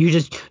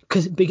just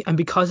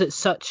because it's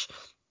such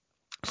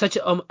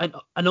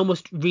an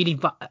almost really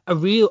a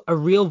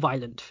real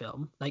violent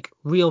film, like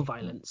real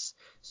violence.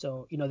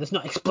 So, you know, there's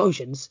not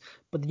explosions,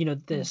 but, you know,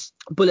 there's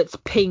bullets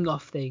ping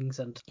off things,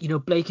 and, you know,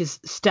 Blake is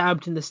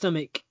stabbed in the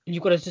stomach, and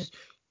you've got to just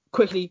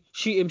quickly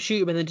shoot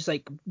him, and then just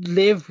like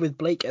live with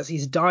Blake as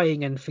he's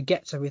dying and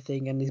forgets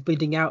everything, and he's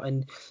bleeding out,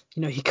 and,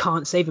 you know, he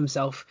can't save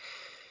himself,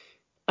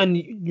 and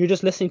you're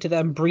just listening to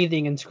them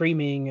breathing and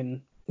screaming,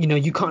 and, you know,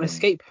 you can't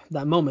escape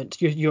that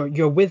moment.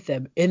 You're with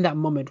them in that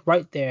moment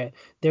right there.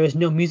 There is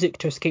no music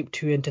to escape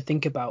to and to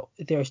think about.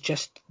 There's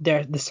just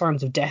the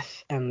sounds of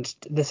death and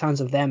the sounds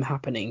of them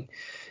happening.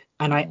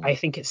 And I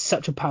think it's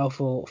such a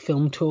powerful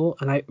film tool,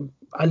 and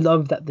I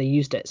love that they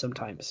used it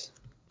sometimes.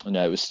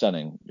 No, it was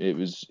stunning. It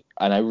was,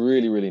 and I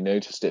really, really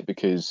noticed it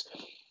because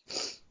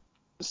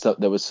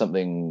there was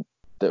something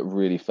that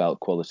really felt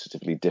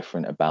qualitatively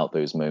different about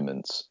those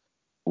moments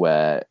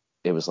where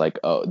it was like,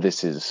 oh,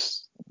 this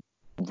is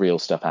real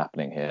stuff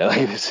happening here.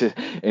 Like this is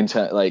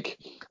like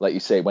you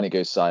say, when it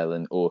goes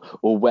silent, or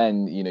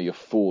when, you know, you're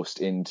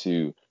forced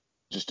into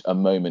just a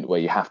moment where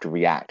you have to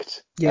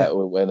react,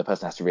 or when the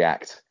person has to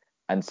react,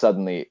 and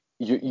suddenly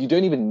you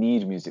don't even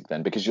need music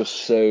then, because you're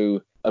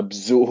so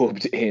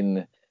absorbed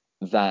in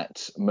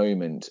that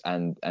moment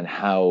and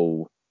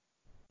how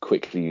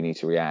quickly you need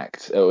to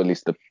react, or at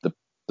least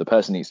the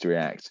person needs to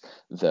react.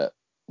 That,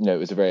 no, it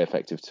was a very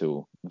effective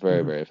tool,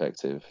 very very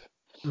effective.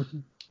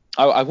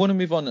 I want to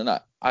move on,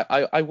 and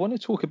I want to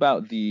talk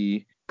about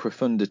the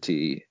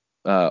profundity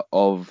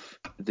of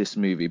this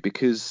movie,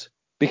 because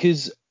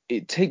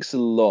it takes a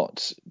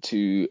lot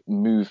to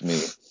move me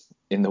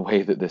in the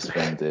way that this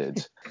film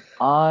did.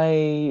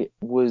 I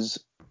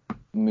was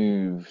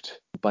moved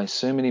by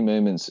so many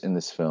moments in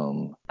this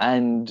film,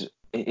 and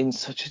in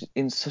such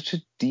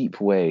a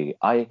deep way.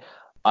 It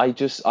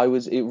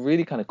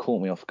really kind of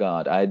caught me off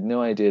guard. I had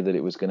no idea that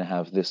it was going to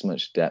have this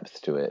much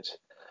depth to it.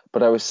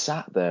 But I was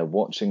sat there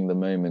watching the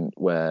moment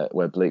where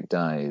Blake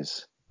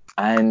dies,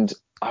 and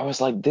I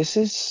was like, this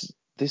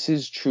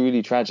is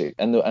truly tragic.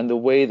 And the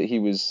way that he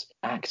was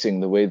acting,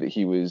 the way that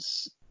he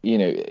was, you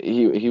know,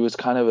 he was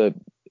kind of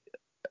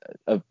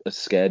a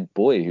scared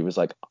boy. He was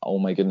like, oh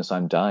my goodness,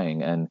 I'm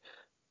dying, and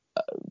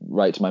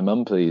write to my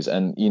mum, please.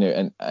 And, you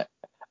know,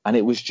 and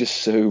it was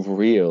just so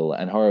real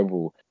and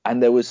horrible.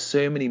 And there was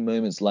so many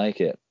moments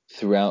like it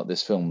throughout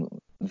this film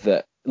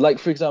that, like,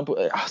 for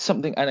example,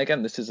 something, and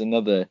again, this is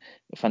another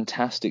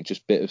fantastic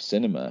just bit of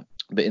cinema,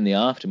 but in the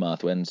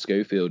aftermath, when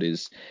Schofield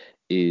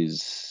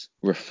is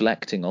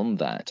reflecting on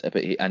that,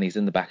 and he's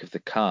in the back of the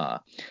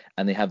car,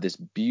 and they have this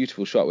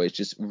beautiful shot where it's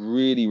just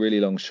really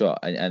really long shot,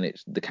 and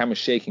it's, the camera's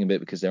shaking a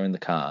bit because they're in the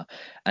car,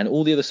 and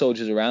all the other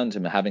soldiers around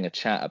him are having a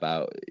chat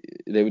about,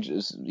 they were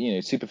just, you know,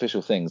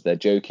 superficial things. They're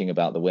joking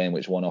about the way in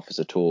which one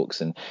officer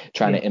talks and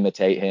trying to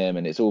imitate him,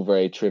 and it's all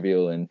very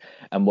trivial and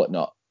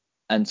whatnot.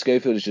 And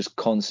Schofield is just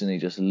constantly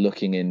just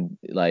looking into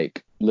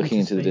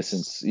the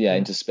distance,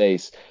 into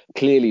space,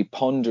 clearly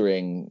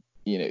pondering,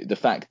 you know, the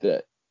fact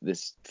that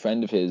this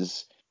friend of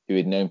his who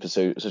he'd known for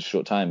such a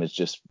short time has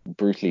just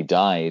brutally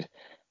died.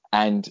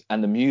 And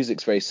the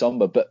music's very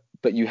somber, but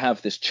you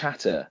have this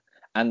chatter,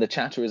 and the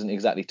chatter isn't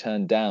exactly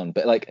turned down.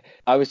 But like,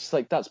 I was just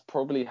like, that's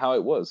probably how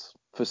it was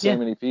for so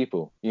many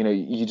people. You know,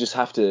 you just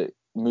have to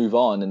move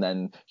on, and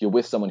then you're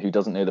with someone who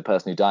doesn't know the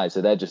person who died,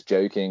 so they're just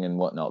joking and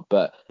whatnot.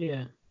 But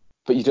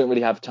you don't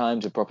really have time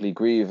to properly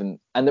grieve. And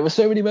there were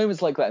so many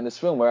moments like that in this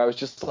film where I was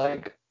just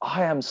like,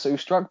 I am so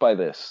struck by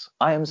this.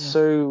 I am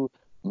so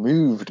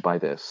moved by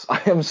this.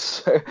 I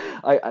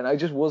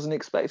just wasn't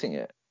expecting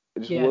it.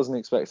 Wasn't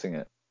expecting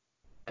it.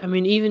 I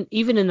mean,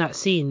 even in that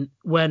scene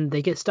when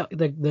they get stuck,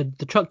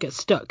 the truck gets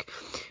stuck,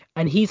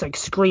 and he's like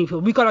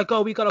screaming, "We gotta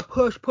go! We gotta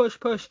push!"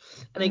 And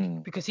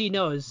like, because he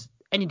knows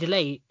any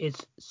delay is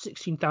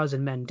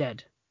 16,000 men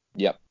dead.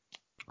 Yep.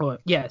 Or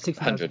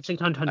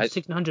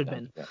 1600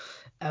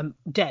 men,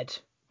 dead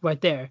right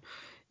there,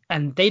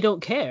 and they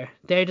don't care.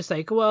 They're just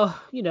like, well,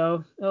 you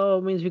know,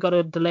 it means we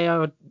gotta delay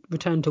our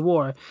return to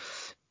war.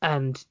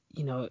 And,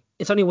 you know,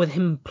 it's only with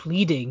him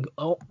pleading,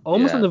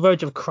 almost on the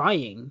verge of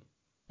crying,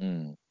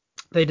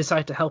 they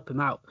decide to help him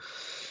out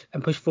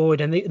and push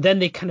forward. And then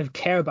they kind of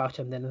care about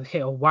him. Then,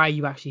 okay, why are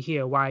you actually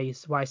here? Why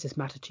is this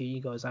matter to you? He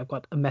goes, I've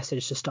got a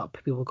message to stop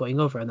people going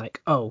over. And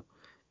like, oh,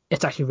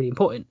 it's actually really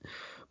important.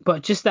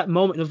 But just that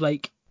moment of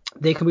like,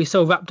 they can be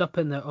so wrapped up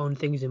in their own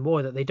things in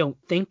war that they don't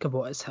think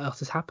about what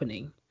else is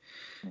happening.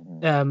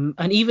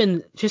 And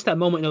even just that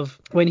moment of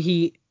when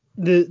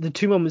the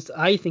two moments that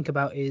I think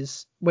about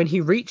is when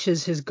he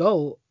reaches his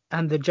goal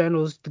and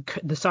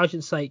the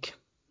sergeant's like,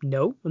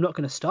 no, I'm not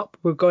going to stop.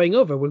 We're going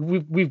over.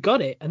 We've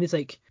got it. And he's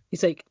like,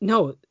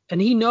 no.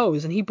 And he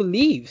knows, and he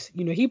believes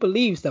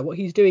that what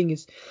he's doing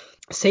is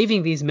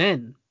saving these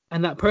men.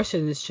 And that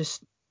person is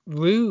just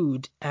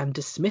rude and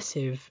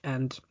dismissive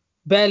and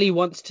barely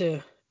wants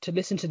to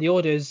listen to the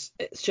orders.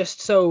 It's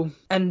just so,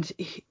 and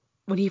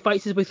when he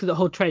fights his way through the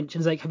whole trench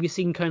and is like, have you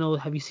seen Colonel?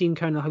 Have you seen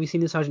Colonel? Have you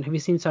seen the Sergeant? Have you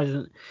seen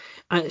Sergeant?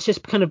 And it's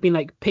just kind of been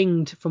like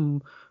pinged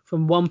from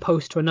one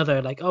post to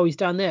another, like, oh, he's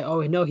down there.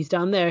 Oh, no, he's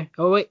down there.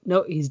 Oh, wait,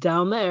 no, he's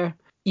down there.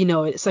 You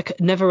know, it's like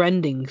a never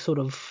ending sort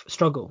of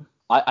struggle.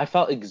 I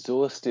felt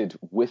exhausted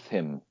with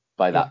him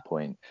by that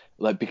point,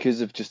 like,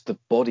 because of just the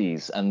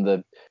bodies and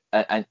the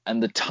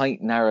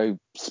tight, narrow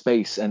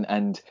space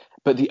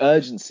but the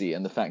urgency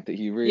and the fact that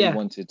he really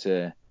wanted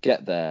to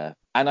get there.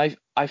 And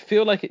I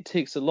feel like it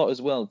takes a lot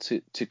as well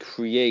to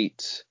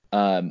create,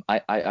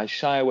 I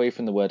shy away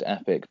from the word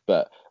epic,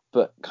 but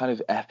kind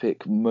of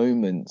epic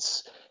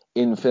moments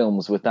in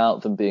films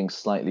without them being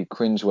slightly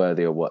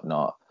cringeworthy or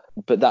whatnot.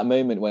 But that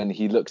moment when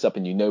he looks up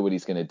and you know what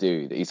he's going to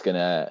do, that he's going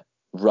to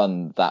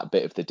run that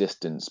bit of the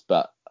distance,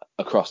 but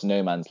across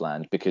no man's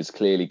land, because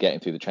clearly getting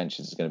through the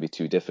trenches is going to be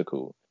too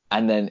difficult.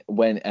 And then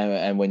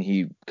when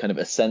he kind of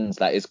ascends,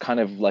 that is kind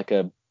of like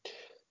a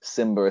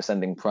Simba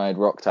ascending Pride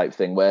Rock type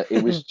thing, where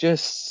it was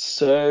just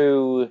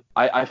so,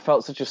 I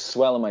felt such a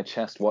swell in my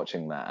chest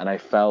watching that, and I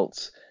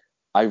felt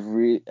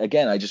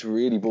I just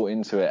really bought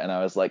into it, and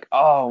I was like,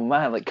 oh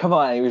man, like come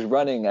on, he was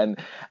running,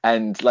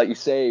 and like you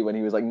say, when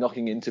he was like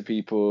knocking into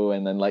people,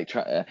 and then like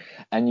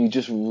and you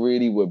just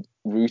really were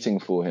rooting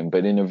for him,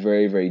 but in a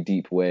very, very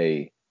deep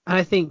way. And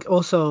I think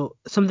also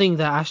something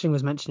that Ashling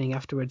was mentioning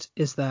afterwards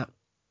is that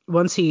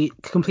once he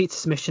completes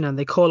his mission and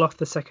they call off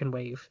the second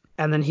wave,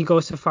 and then he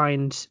goes to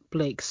find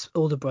Blake's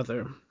older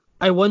brother.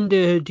 I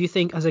wonder, do you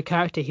think as a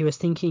character he was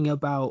thinking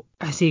about,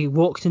 as he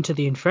walked into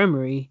the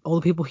infirmary, all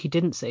the people he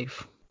didn't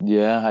save?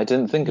 Yeah, I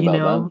didn't think You about that.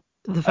 know,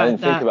 the I didn't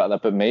fact think that about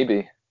that, but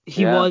maybe.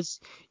 he Yeah, was,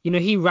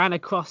 he ran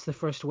across the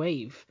first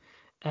wave.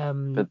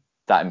 but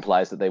that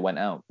implies that they went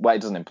out. Well,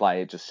 it doesn't imply,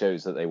 it just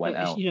shows that they went It,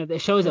 out.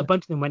 it shows that Yeah. a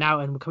bunch of them went out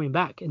and were coming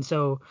back. And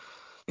so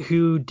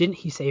who didn't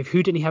he save?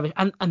 Who didn't he have?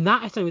 And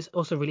that I think was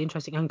also really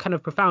interesting and kind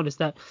of profound is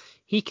that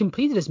he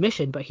completed his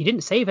mission, but he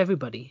didn't save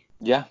everybody.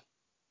 Yeah,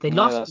 They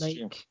no, lost that's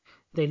true.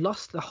 they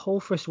lost the whole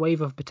first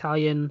wave of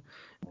battalion,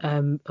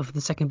 of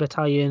the second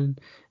battalion,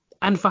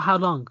 and for how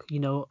long?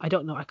 I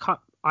don't know.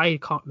 I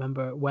can't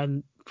remember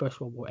when First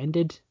World War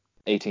ended.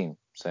 18,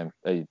 same,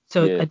 a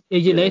So year, a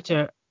year year later.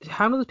 later,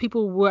 how many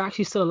people were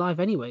actually still alive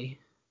anyway?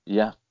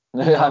 Yeah,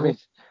 You I know, mean,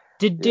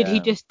 did yeah, he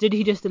just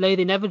delay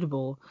the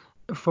inevitable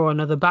for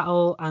another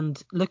battle?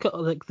 And look at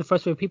like the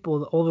first wave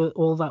people,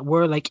 all that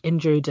were like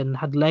injured and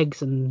had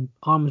legs and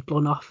arms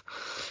blown off,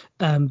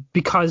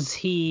 because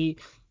he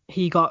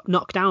got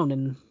knocked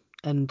down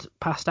and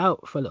passed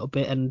out for a little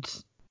bit. And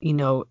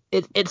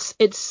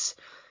it's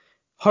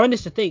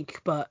horrendous to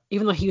think, but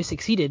even though he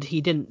succeeded,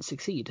 he didn't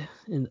succeed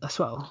as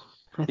well.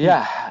 I think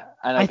yeah,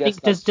 and I I guess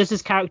think does that's,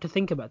 his character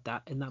think about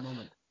that in that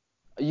moment?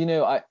 you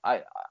know,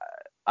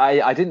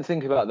 I didn't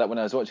think about that when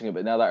I was watching it,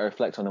 but now that I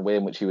reflect on the way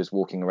in which he was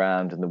walking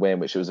around and the way in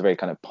which it was a very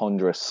kind of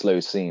ponderous, slow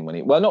scene when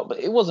he, well, not, but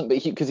it wasn't,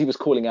 but because he was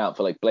calling out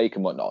for like Blake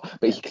and whatnot,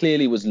 but Yeah. he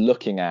clearly was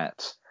looking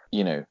at,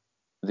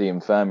 the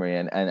infirmary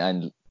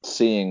and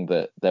seeing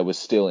that there was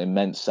still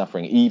immense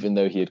suffering, even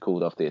though he had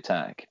called off the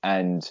attack.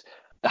 And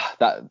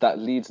that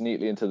leads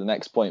neatly into the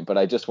next point, but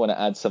I just want to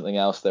add something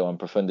else though on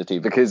profundity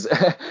because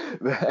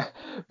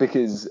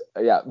because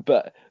yeah,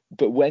 but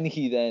when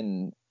he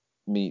then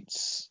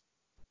meets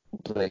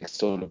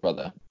Blake's older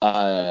brother.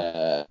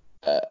 Uh,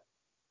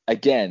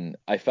 Again,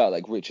 I felt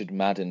like Richard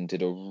Madden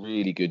did a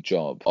really good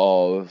job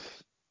of,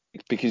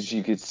 because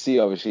you could see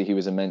obviously he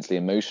was immensely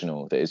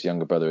emotional that his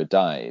younger brother had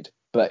died,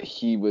 but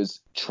he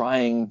was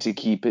trying to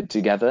keep it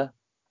together,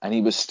 and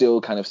he was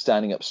still kind of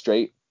standing up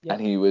straight, Yeah.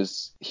 and he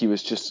was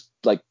just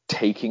like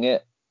taking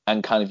it,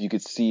 and kind of you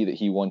could see that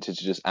he wanted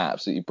to just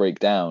absolutely break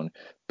down,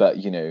 but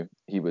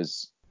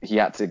he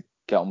had to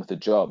get on with the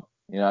job.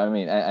 You know what I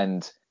mean?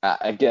 And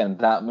again,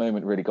 that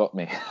moment really got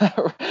me.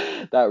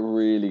 That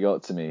really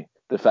got to me.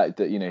 The fact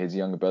that his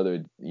younger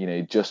brother,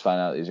 just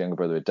found out that his younger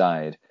brother had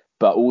died,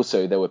 but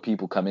also there were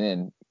people coming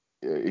in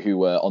who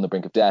were on the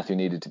brink of death who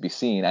needed to be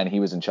seen, and he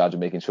was in charge of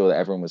making sure that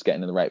everyone was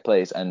getting in the right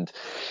place, and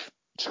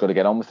just got to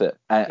get on with it.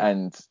 Yeah.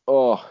 And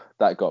oh,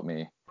 that got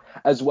me.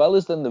 As well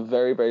as then the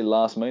very, very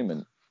last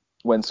moment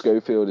when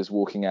Schofield is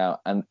walking out,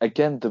 and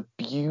again the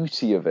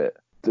beauty of it,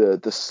 the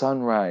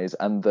sunrise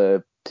and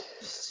the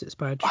Sits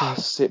by a tree.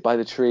 sit by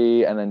the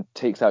tree, and then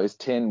takes out his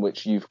tin,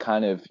 which you've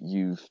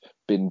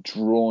been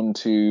drawn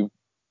to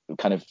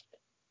kind of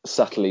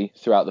subtly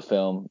throughout the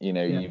film.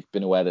 Yeah. You've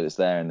been aware that it's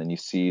there, and then you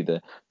see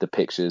the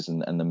pictures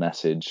and the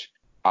message.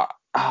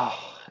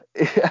 Oh,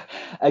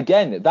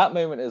 again, that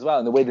moment as well,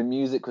 and the way the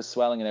music was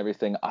swelling and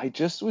everything, I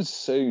just was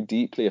so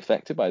deeply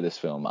affected by this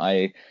film.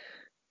 It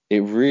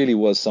really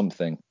was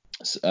something,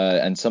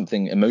 and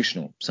something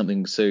emotional,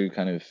 something so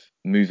kind of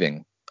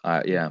moving.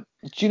 Yeah.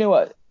 Do you know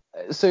what?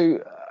 So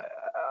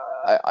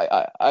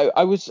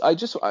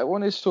I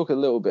wanted to talk a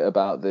little bit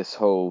about this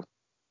whole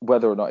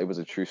whether or not it was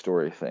a true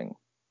story thing,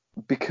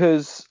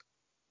 because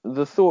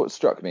the thought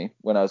struck me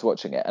when I was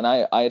watching it, and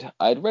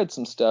I'd read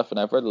some stuff, and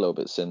I've read a little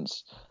bit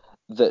since,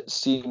 that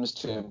seems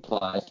to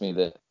imply to me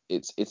that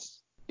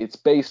it's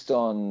based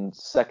on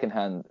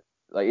secondhand,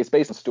 like it's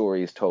based on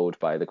stories told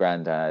by the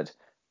granddad,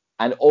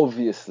 and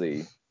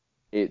obviously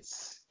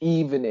it's,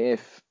 even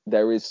if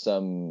there is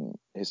some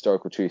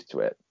historical truth to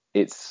it,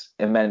 it's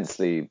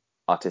immensely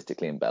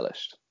artistically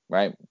embellished,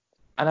 right?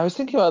 And I was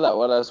thinking about that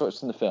while I was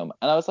watching the film,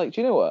 and I was like,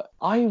 do you know what?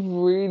 I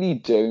really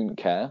don't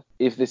care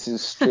if this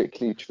is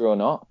strictly true or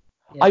not.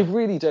 I Yeah.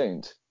 really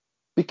don't,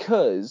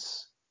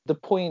 because the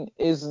point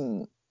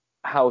isn't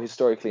how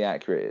historically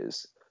accurate it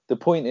is. The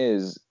point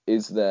is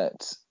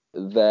that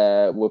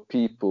there were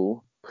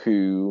people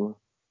who,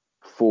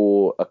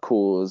 for a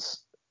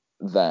cause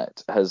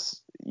that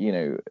has,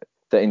 that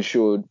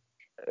ensured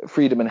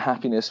freedom and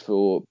happiness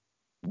for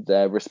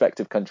their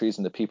respective countries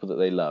and the people that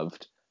they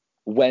loved,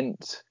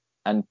 went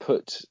and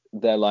put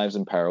their lives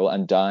in peril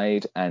and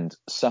died and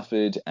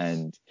suffered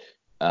and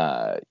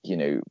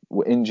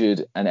were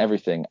injured and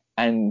everything.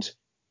 And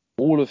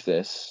all of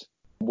this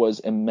was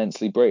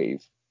immensely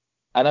brave.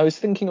 And I was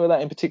thinking about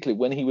that in particular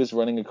when he was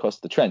running across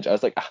the trench. I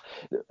was like,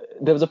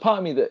 there was a part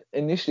of me that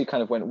initially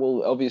kind of went,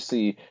 well,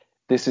 obviously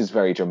this is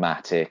very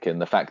dramatic, and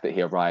the fact that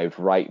he arrived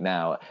right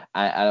now,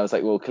 and I was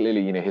like, well,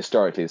 clearly,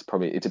 historically, it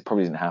probably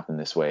didn't happen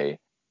this way.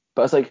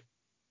 But I was like,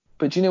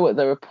 but you know what?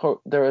 There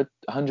are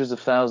hundreds of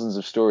thousands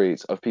of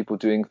stories of people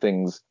doing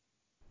things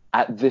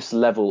at this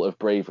level of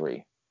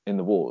bravery in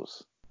the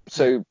wars.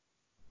 So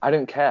I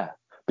don't care,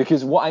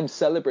 because what I'm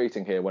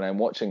celebrating here when I'm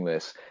watching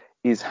this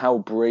is how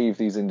brave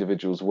these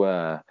individuals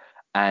were,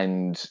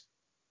 and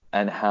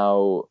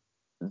how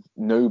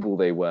noble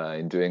they were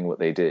in doing what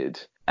they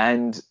did.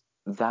 And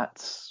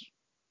that's,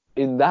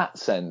 in that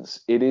sense,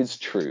 it is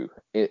true.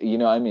 You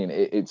know what I mean?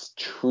 It's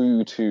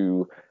true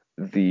to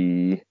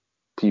the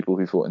people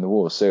who fought in the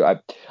war. So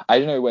I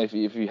don't know if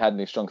you had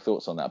any strong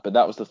thoughts on that, but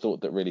that was the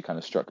thought that really kind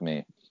of struck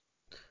me.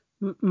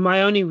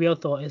 My only real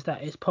thought is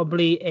that it's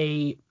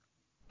probably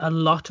a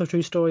lot of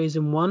true stories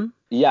in one.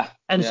 Yeah.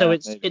 And yeah, so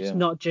it's maybe, yeah.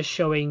 not just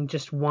showing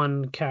just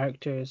one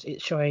characters,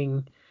 it's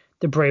showing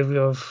the bravery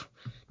of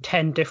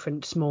 10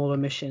 different smaller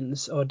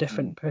missions or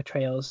different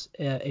portrayals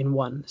in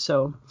one.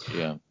 So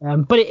Yeah.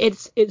 but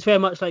it's very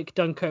much like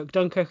Dunkirk.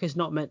 Dunkirk is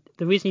not meant.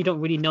 The reason you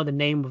don't really know the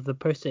name of the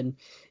person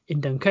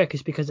in Dunkirk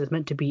is because it's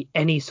meant to be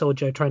any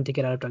soldier trying to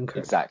get out of Dunkirk.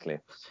 Exactly.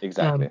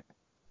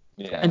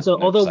 Yeah. And so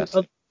no,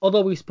 precisely.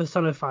 although we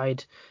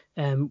personified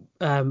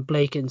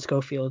Blake and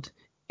Schofield,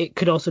 it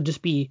could also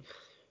just be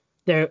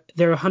there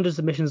are hundreds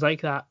of missions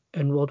like that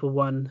in World War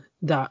One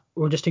that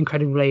were just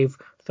incredibly brave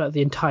throughout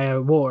the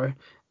entire war,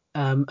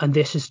 and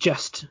this is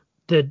just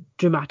the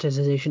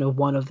dramatization of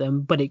one of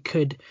them, but it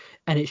could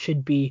and it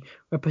should be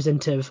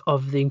representative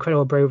of the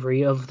incredible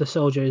bravery of the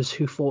soldiers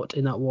who fought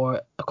in that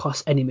war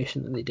across any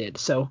mission that they did.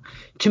 So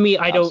to me,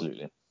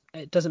 Absolutely.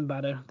 it doesn't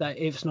matter that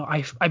it's not.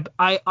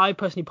 I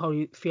personally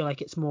probably feel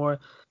like it's more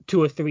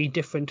 2 or 3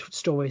 different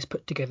stories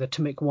put together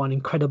to make one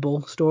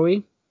incredible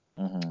story.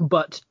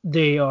 But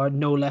they are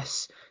no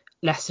less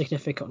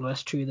significant or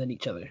less true than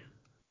each other.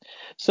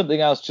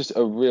 Something else, just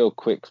a real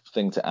quick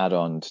thing to add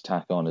on, to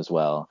tack on as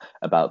well,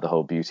 about the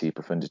whole beauty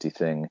profundity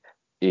thing,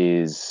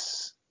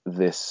 is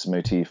this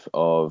motif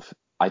of,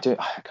 I can't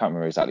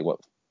remember exactly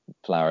what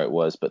flower it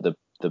was, but the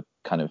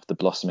kind of the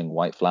blossoming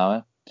white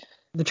flower.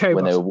 The cherry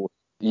when blossom. they were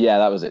Yeah,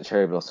 that was it,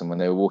 cherry blossom, when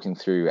they were walking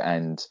through,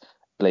 and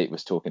Blake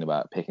was talking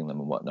about picking them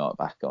and whatnot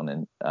back on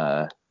in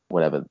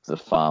whatever, the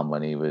farm,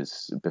 when he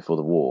was before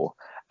the war.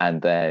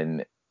 And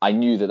then I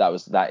knew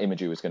that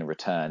imagery was going to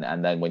return.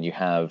 And then when you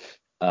have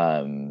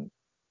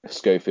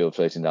Schofield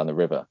floating down the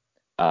river,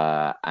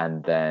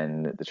 and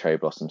then the cherry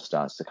blossom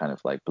starts to kind of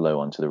like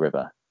blow onto the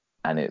river,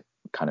 and it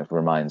kind of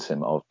reminds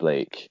him of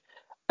Blake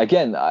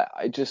again.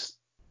 I just,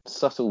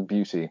 subtle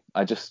beauty.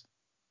 I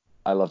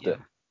loved it.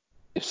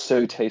 It's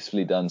so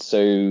tastefully done,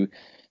 so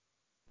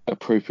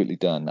appropriately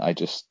done. I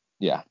just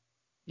didn't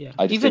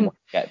want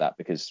to get that,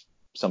 because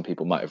some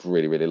people might have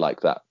really, really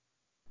liked that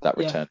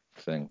return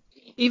thing.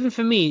 Even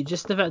for me,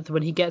 just the fact that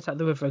when he gets out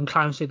the river and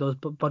climbs through those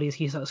bodies,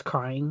 he starts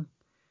crying.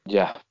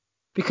 Yeah.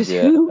 Because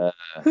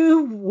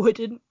who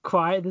wouldn't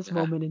cry at this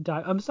moment in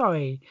time? I'm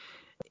sorry.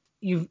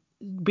 You've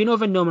been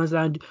over no man's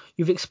land.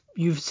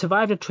 You've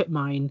survived a trip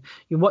mine.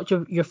 You watch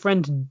your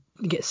friend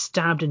get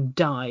stabbed and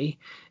die.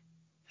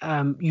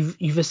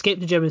 You've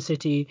escaped the German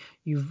city.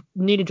 You've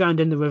nearly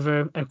drowned in the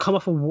river and come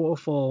off a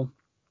waterfall,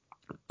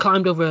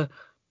 climbed over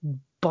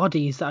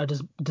bodies that are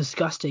just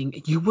disgusting.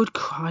 You would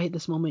cry at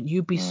this moment.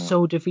 You'd be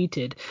so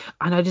defeated.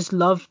 And I just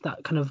loved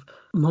that kind of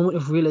moment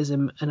of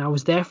realism. And I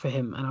was there for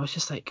him. And I was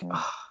just like,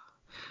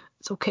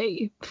 it's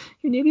okay.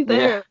 You're nearly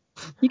there.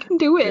 You can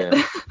do it.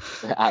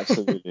 Yeah,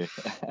 absolutely.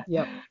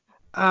 Yep.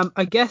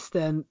 I guess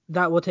then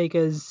that will take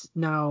us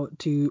now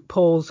to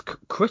Paul's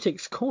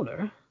Critics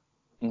Corner.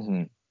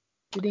 Mm-hmm.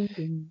 Ding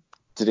ding.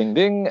 Ding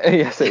ding.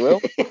 Yes, it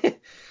will.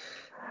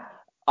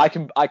 I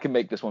can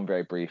make this one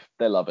very brief.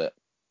 They love it.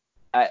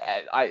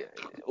 I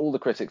all the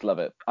critics love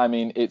it. I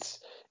mean, it's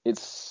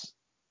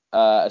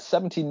a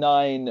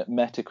 79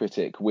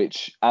 Metacritic,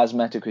 which, as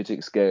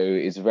Metacritics go,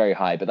 is very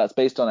high, but that's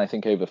based on, I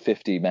think, over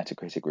 50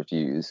 Metacritic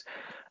reviews.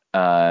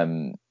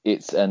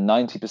 It's a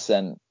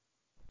 90%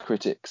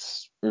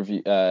 critics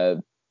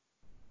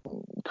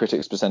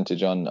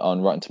percentage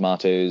on Rotten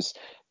Tomatoes.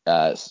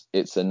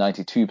 It's a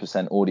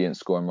 92% audience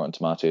score on Rotten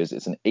Tomatoes.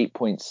 It's an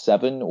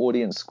 8.7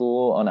 audience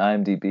score on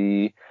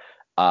IMDb.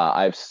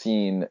 I've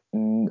seen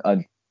a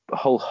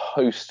whole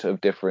host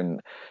of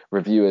different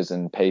reviewers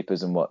and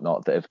papers and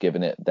whatnot that have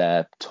given it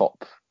their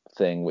top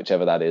thing,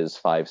 whichever that is,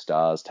 5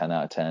 stars, 10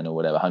 out of 10, or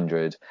whatever,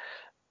 100.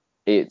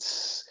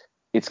 It's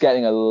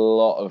getting a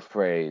lot of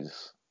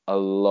praise,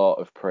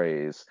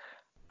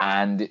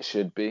 and it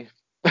should be.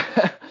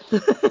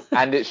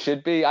 And it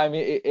should be. I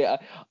mean,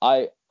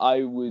 I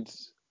would.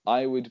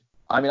 I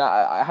mean,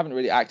 I haven't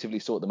really actively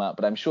sought them out,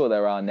 but I'm sure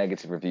there are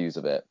negative reviews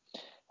of it,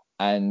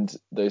 and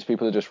those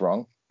people are just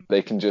wrong.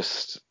 They can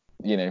just,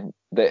 they're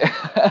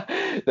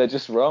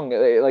just wrong.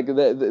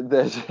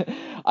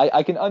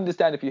 I can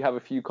understand if you have a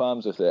few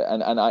qualms with it,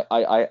 and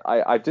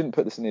I didn't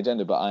put this in the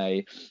agenda, but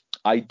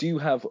I do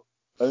have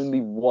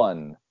only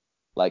one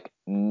like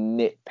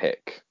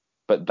nitpick,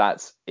 but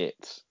that's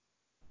it.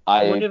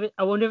 I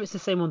wonder if it's the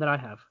same one that I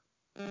have.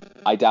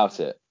 I doubt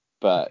it,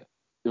 but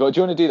Well,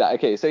 do you want to do that?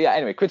 Okay, so yeah.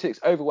 Anyway, critics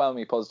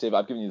overwhelmingly positive.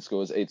 I've given you the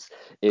scores. It's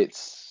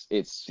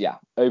yeah,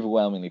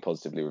 overwhelmingly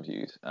positively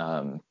reviewed.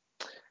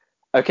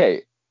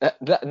 Okay,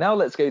 now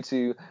let's go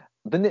to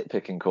the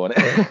nitpicking corner.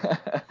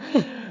 Do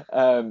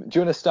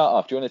you want to start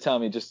off? Do you want to tell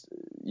me just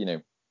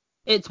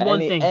It's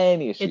one any thing.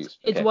 any It's issues?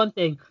 it's Okay. one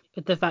thing.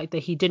 It's the fact that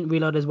he didn't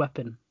reload his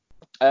weapon.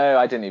 Oh,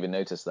 I didn't even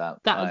notice that.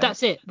 All right.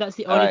 That's it. That's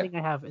the All only right. thing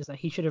I have is that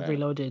he should have Fair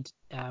enough. reloaded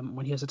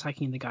when he was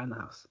attacking the guy in the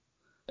house.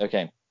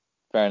 Okay.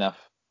 Fair enough.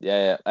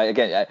 Yeah.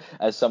 Again,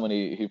 as someone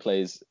who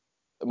plays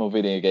more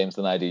video games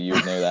than I do, you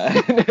would know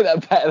that know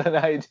that better than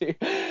I do.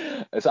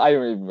 So I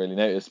don't even really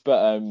notice.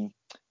 But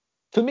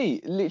for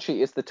me,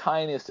 literally, it's the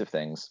tiniest of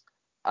things.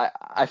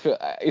 I feel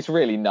it's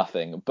really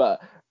nothing.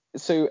 But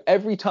so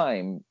every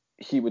time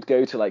he would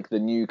go to like the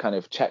new kind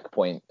of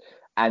checkpoint,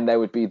 and there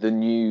would be the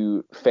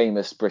new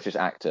famous British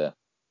actor.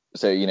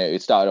 So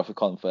it started off with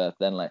Colin Firth,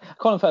 then like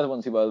Colin Firth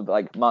once he was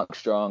like Mark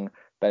Strong,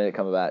 Benedict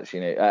Cumberbatch,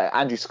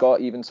 Andrew Scott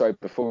even, sorry,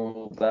 before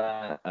all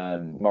that,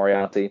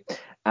 Moriarty,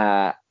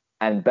 and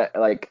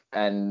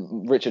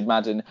Richard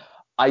Madden.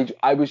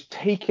 I was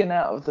taken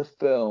out of the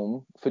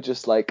film for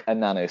just like a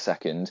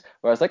nanosecond,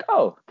 where I was like,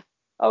 oh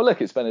look,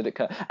 it's Benedict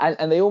Cumberbatch.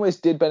 And they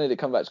almost did Benedict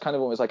Cumberbatch kind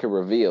of almost like a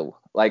reveal,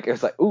 like it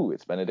was like, ooh,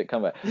 it's Benedict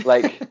Cumberbatch,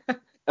 like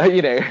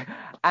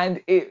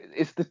and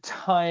it's the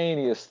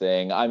tiniest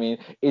thing. I mean,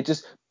 it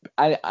just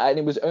and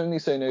it was only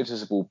so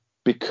noticeable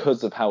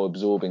because of how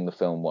absorbing the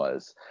film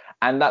was.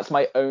 And that's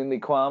my only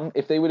qualm.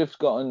 If they would have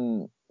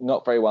gotten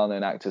not very well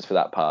known actors for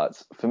that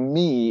part, for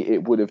me,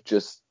 it would have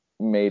just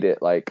made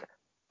it like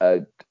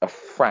a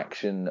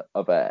fraction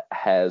of a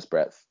hair's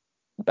breadth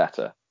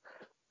better.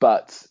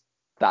 But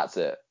that's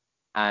it.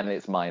 And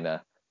it's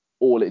minor.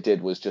 All it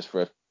did was just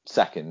for a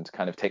second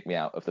kind of take me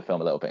out of the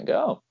film a little bit and go,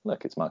 oh,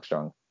 look, it's Mark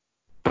Strong.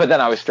 But then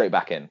I was straight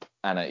back in,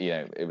 and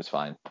it was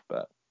fine.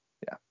 But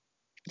yeah,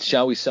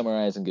 shall we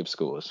summarize and give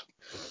scores?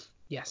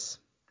 Yes.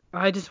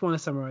 I just want to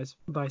summarize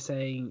by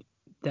saying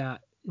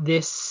that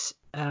this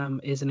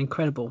is an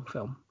incredible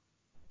film.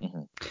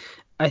 Mm-hmm.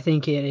 I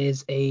think it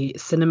is a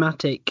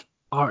cinematic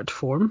art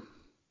form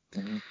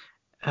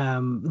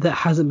that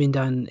hasn't been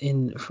done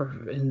in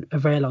a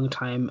very long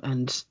time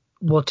and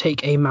will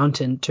take a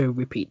mountain to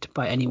repeat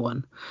by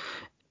anyone.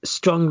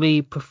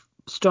 Strongly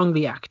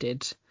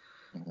acted,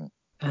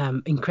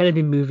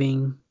 incredibly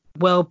moving,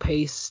 well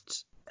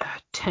paced,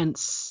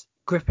 tense,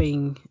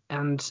 gripping,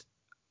 and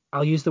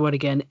I'll use the word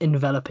again,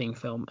 enveloping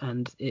film,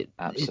 and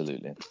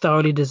Absolutely. it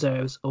thoroughly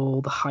deserves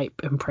all the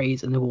hype and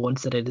praise and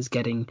awards that it is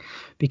getting,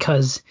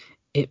 because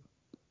if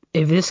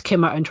this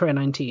came out in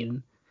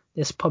 2019,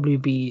 this probably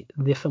be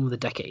the film of the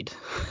decade,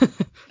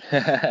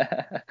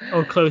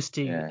 or close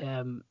to.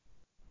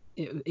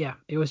 Yeah.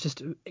 It was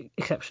just an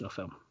exceptional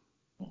film.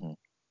 Mm-hmm.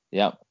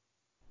 Yeah.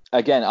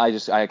 Again,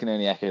 I can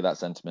only echo that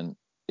sentiment.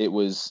 It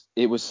was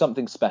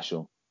something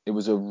special. It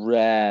was a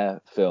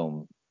rare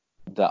film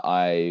that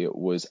I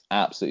was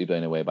absolutely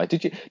blown away by.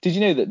 Did you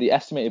know that the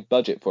estimated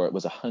budget for it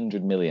was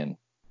 100 million?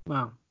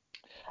 Wow.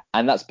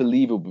 And that's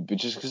believable, but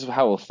just because of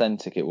how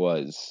authentic it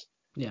was.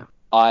 Yeah.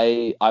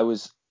 I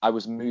was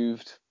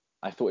moved.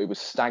 I thought it was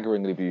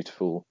staggeringly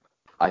beautiful.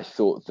 I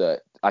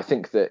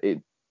think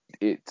that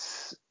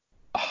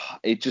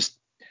it just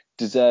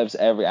deserves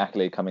every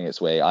accolade coming its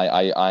way.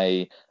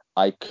 I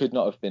could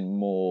not have been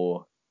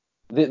more.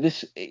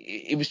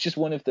 It was just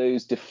one of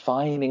those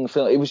defining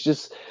films. It was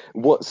just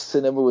what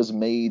cinema was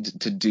made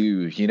to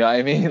do. You know what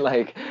I mean?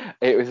 Like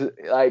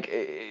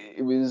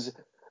it was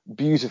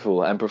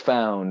beautiful and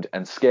profound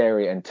and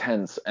scary and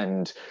tense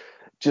and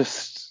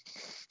just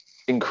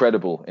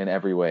incredible in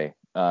every way.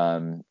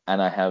 And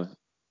I have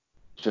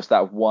just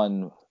that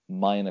one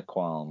minor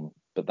qualm,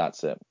 but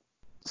that's it.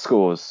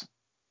 Scores.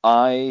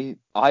 I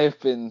have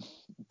been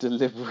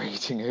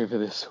deliberating over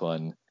this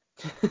one,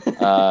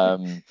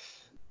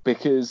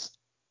 because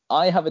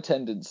I have a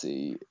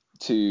tendency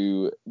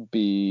to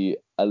be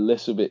a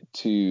little bit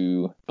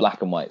too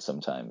black and white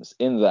sometimes,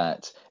 in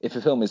that if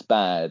a film is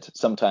bad,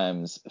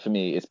 sometimes for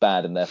me it's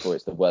bad and therefore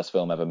it's the worst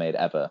film ever made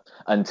ever,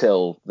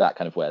 until that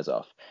kind of wears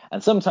off.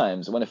 And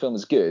sometimes when a film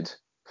is good,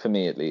 for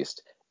me at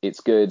least,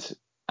 it's good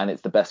and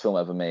it's the best film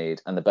ever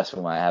made and the best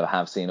film I ever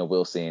have seen or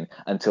will see,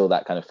 until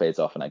that kind of fades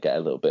off and I get a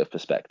little bit of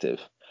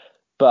perspective.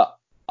 But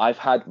I've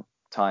had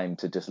time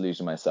to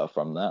disillusion myself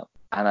from that,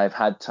 and I've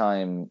had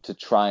time to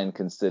try and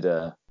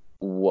consider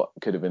what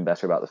could have been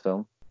better about the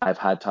film. I've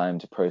had time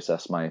to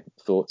process my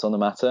thoughts on the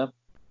matter.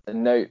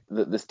 And note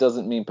that this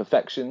doesn't mean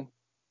perfection,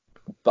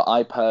 but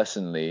I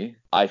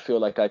feel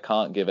like I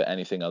can't give it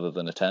anything other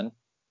than a 10.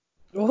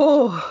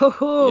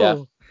 Oh.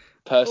 Yeah.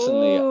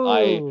 Personally,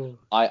 Oh.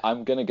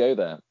 I'm gonna go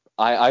there.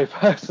 I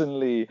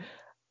personally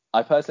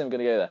am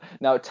gonna go there.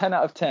 Now, 10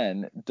 out of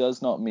 10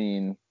 does not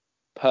mean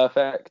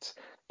perfect.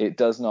 It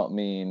does not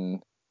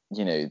mean,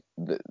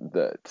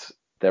 that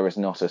there is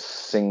not a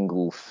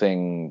single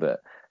thing that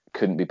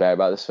couldn't be better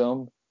about this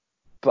film.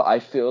 But I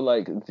feel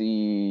like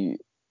the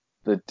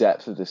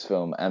depth of this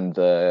film and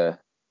the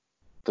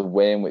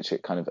way in which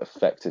it kind of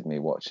affected me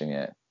watching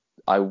it,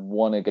 I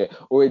want to go,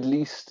 or at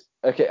least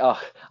okay,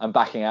 I'm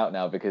backing out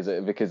now because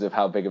of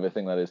how big of a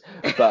thing that is.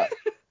 But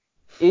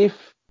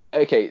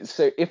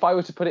so if I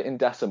were to put it in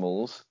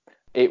decimals,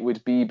 it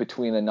would be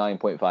between a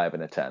 9.5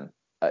 and a 10,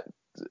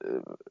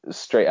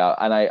 straight out.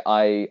 And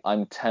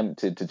I'm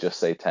tempted to just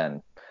say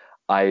 10.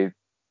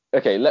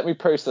 Okay, let me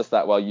process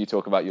that while you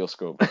talk about your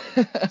score.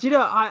 Do you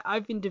know,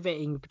 I've been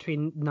debating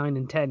between 9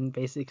 and 10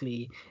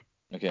 basically.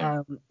 Okay.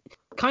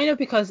 Kind of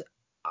because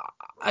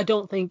I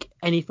don't think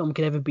any film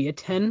can ever be a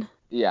 10.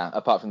 Yeah,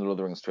 apart from the Lord of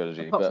the Rings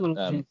trilogy, Apart but from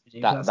the Lord of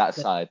the Rings trilogy, that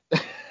side.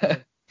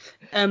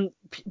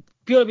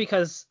 Purely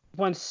because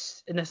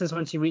once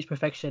you reach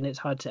perfection, it's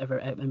hard to ever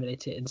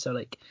emulate it, and so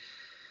like.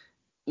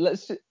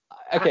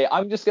 Okay,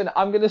 I'm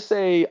gonna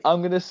say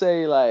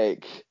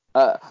like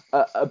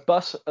a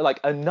bus, like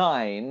a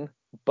 9,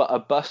 but a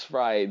bus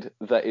ride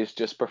that is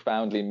just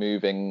profoundly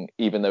moving,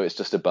 even though it's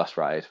just a bus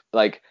ride.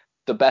 Like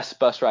the best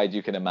bus ride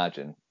you can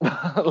imagine.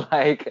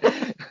 Like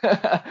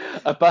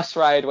a bus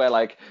ride where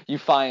like you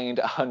find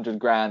 100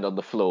 grand on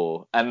the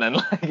floor and then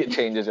like it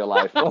changes your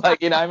life.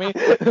 Like, you know what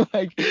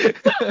I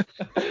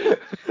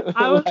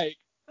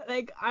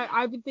mean?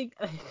 I've been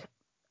thinking.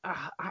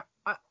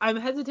 I'm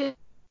hesitant.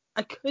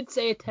 I could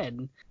say a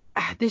 10.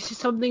 There's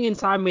just something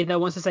inside me that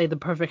wants to say the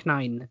perfect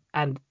 9.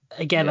 And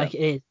again, Yeah. like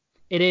it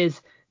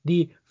is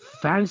the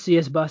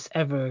fanciest bus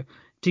ever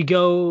to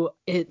go.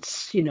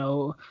 It's,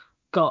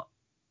 got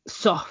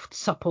soft,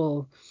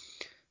 supple,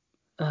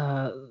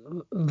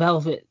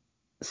 velvet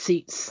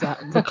seats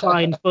that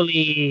recline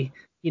fully,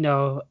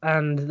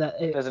 and that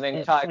There's an it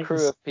entire crew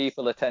plays. of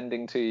people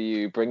attending to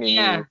you, bringing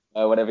Yeah,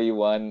 you whatever you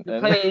want, it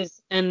and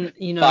plays, and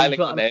you've filing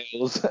your got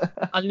nails.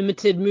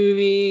 unlimited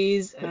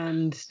movies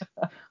and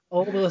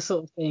all those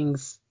sort of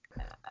things.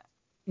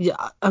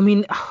 Yeah, I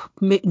mean,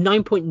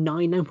 9.9,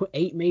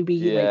 9.8 maybe.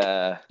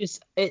 Yeah.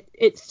 Like,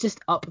 it's just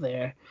up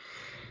there.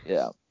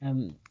 Yeah.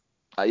 Um,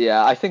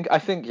 Yeah, I think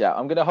yeah,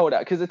 I'm gonna hold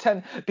out because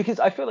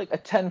I feel like a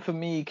 10 for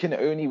me can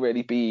only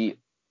really be,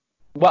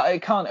 well,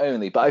 it can't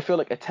only, but I feel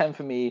like a 10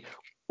 for me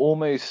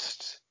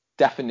almost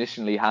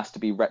definitionally has to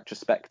be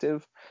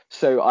retrospective.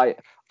 So I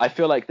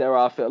feel like there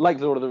are, like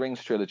the Lord of the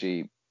Rings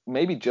trilogy,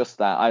 maybe just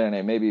that, I don't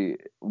know, maybe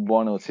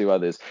one or two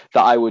others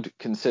that I would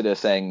consider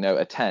saying no,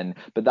 a 10,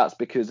 but that's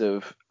because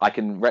of I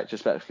can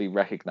retrospectively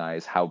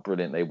recognize how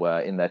brilliant they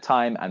were in their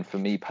time and for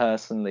me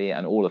personally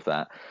and all of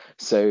that.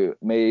 So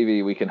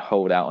maybe we can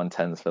hold out on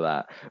 10s for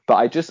that. But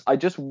I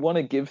just want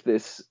to give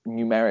this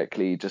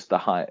numerically just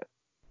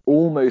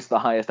almost the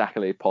highest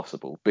accolade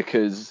possible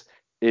because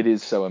it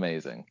is so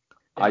amazing.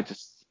 Yeah.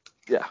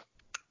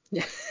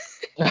 Yeah.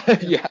 Yeah.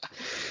 Yeah.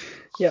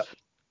 Yeah.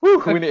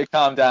 Whew, we need to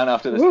calm down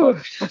after this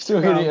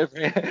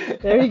podcast.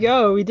 There we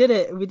go. We did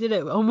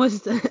it.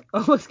 Almost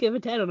gave a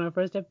 10 on our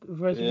first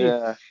review.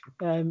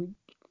 Yeah.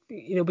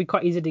 It'll be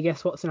quite easy to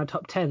guess what's in our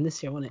top 10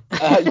 this year, won't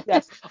it?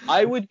 Yes,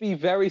 I would be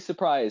very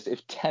surprised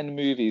if 10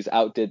 movies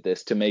outdid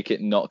this to make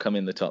it not come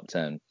in the top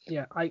 10.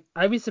 Yeah,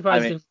 I'd be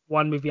surprised if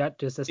one movie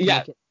outdoes this to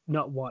make it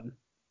not one.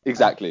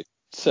 Exactly.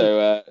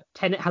 So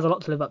Tenet has a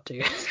lot to live up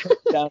to.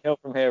 downhill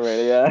from here,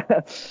 really. Yeah.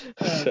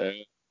 So.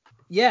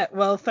 Yeah.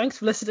 Well, thanks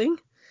for listening.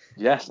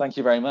 Yes, thank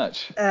you very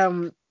much.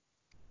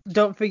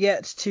 Don't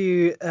forget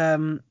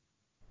to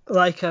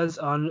like us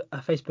on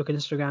Facebook and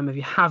Instagram if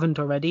you haven't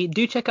already.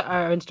 Do check out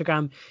our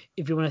Instagram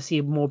if you want to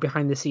see more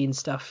behind the scenes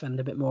stuff and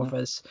a bit more of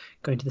us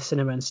going to the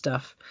cinema and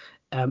stuff.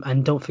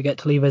 And don't forget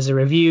to leave us a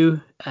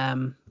review.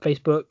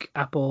 Facebook,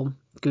 Apple,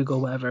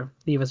 Google, whatever.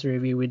 Leave us a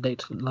review. We'd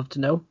love to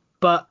know.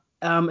 But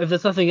if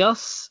there's nothing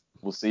else,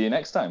 we'll see you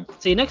next time.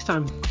 See you next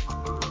time.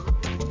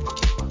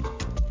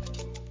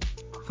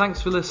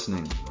 Thanks for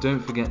listening. Don't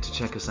forget to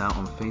check us out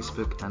on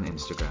Facebook and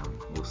Instagram.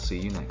 We'll see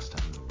you next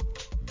time.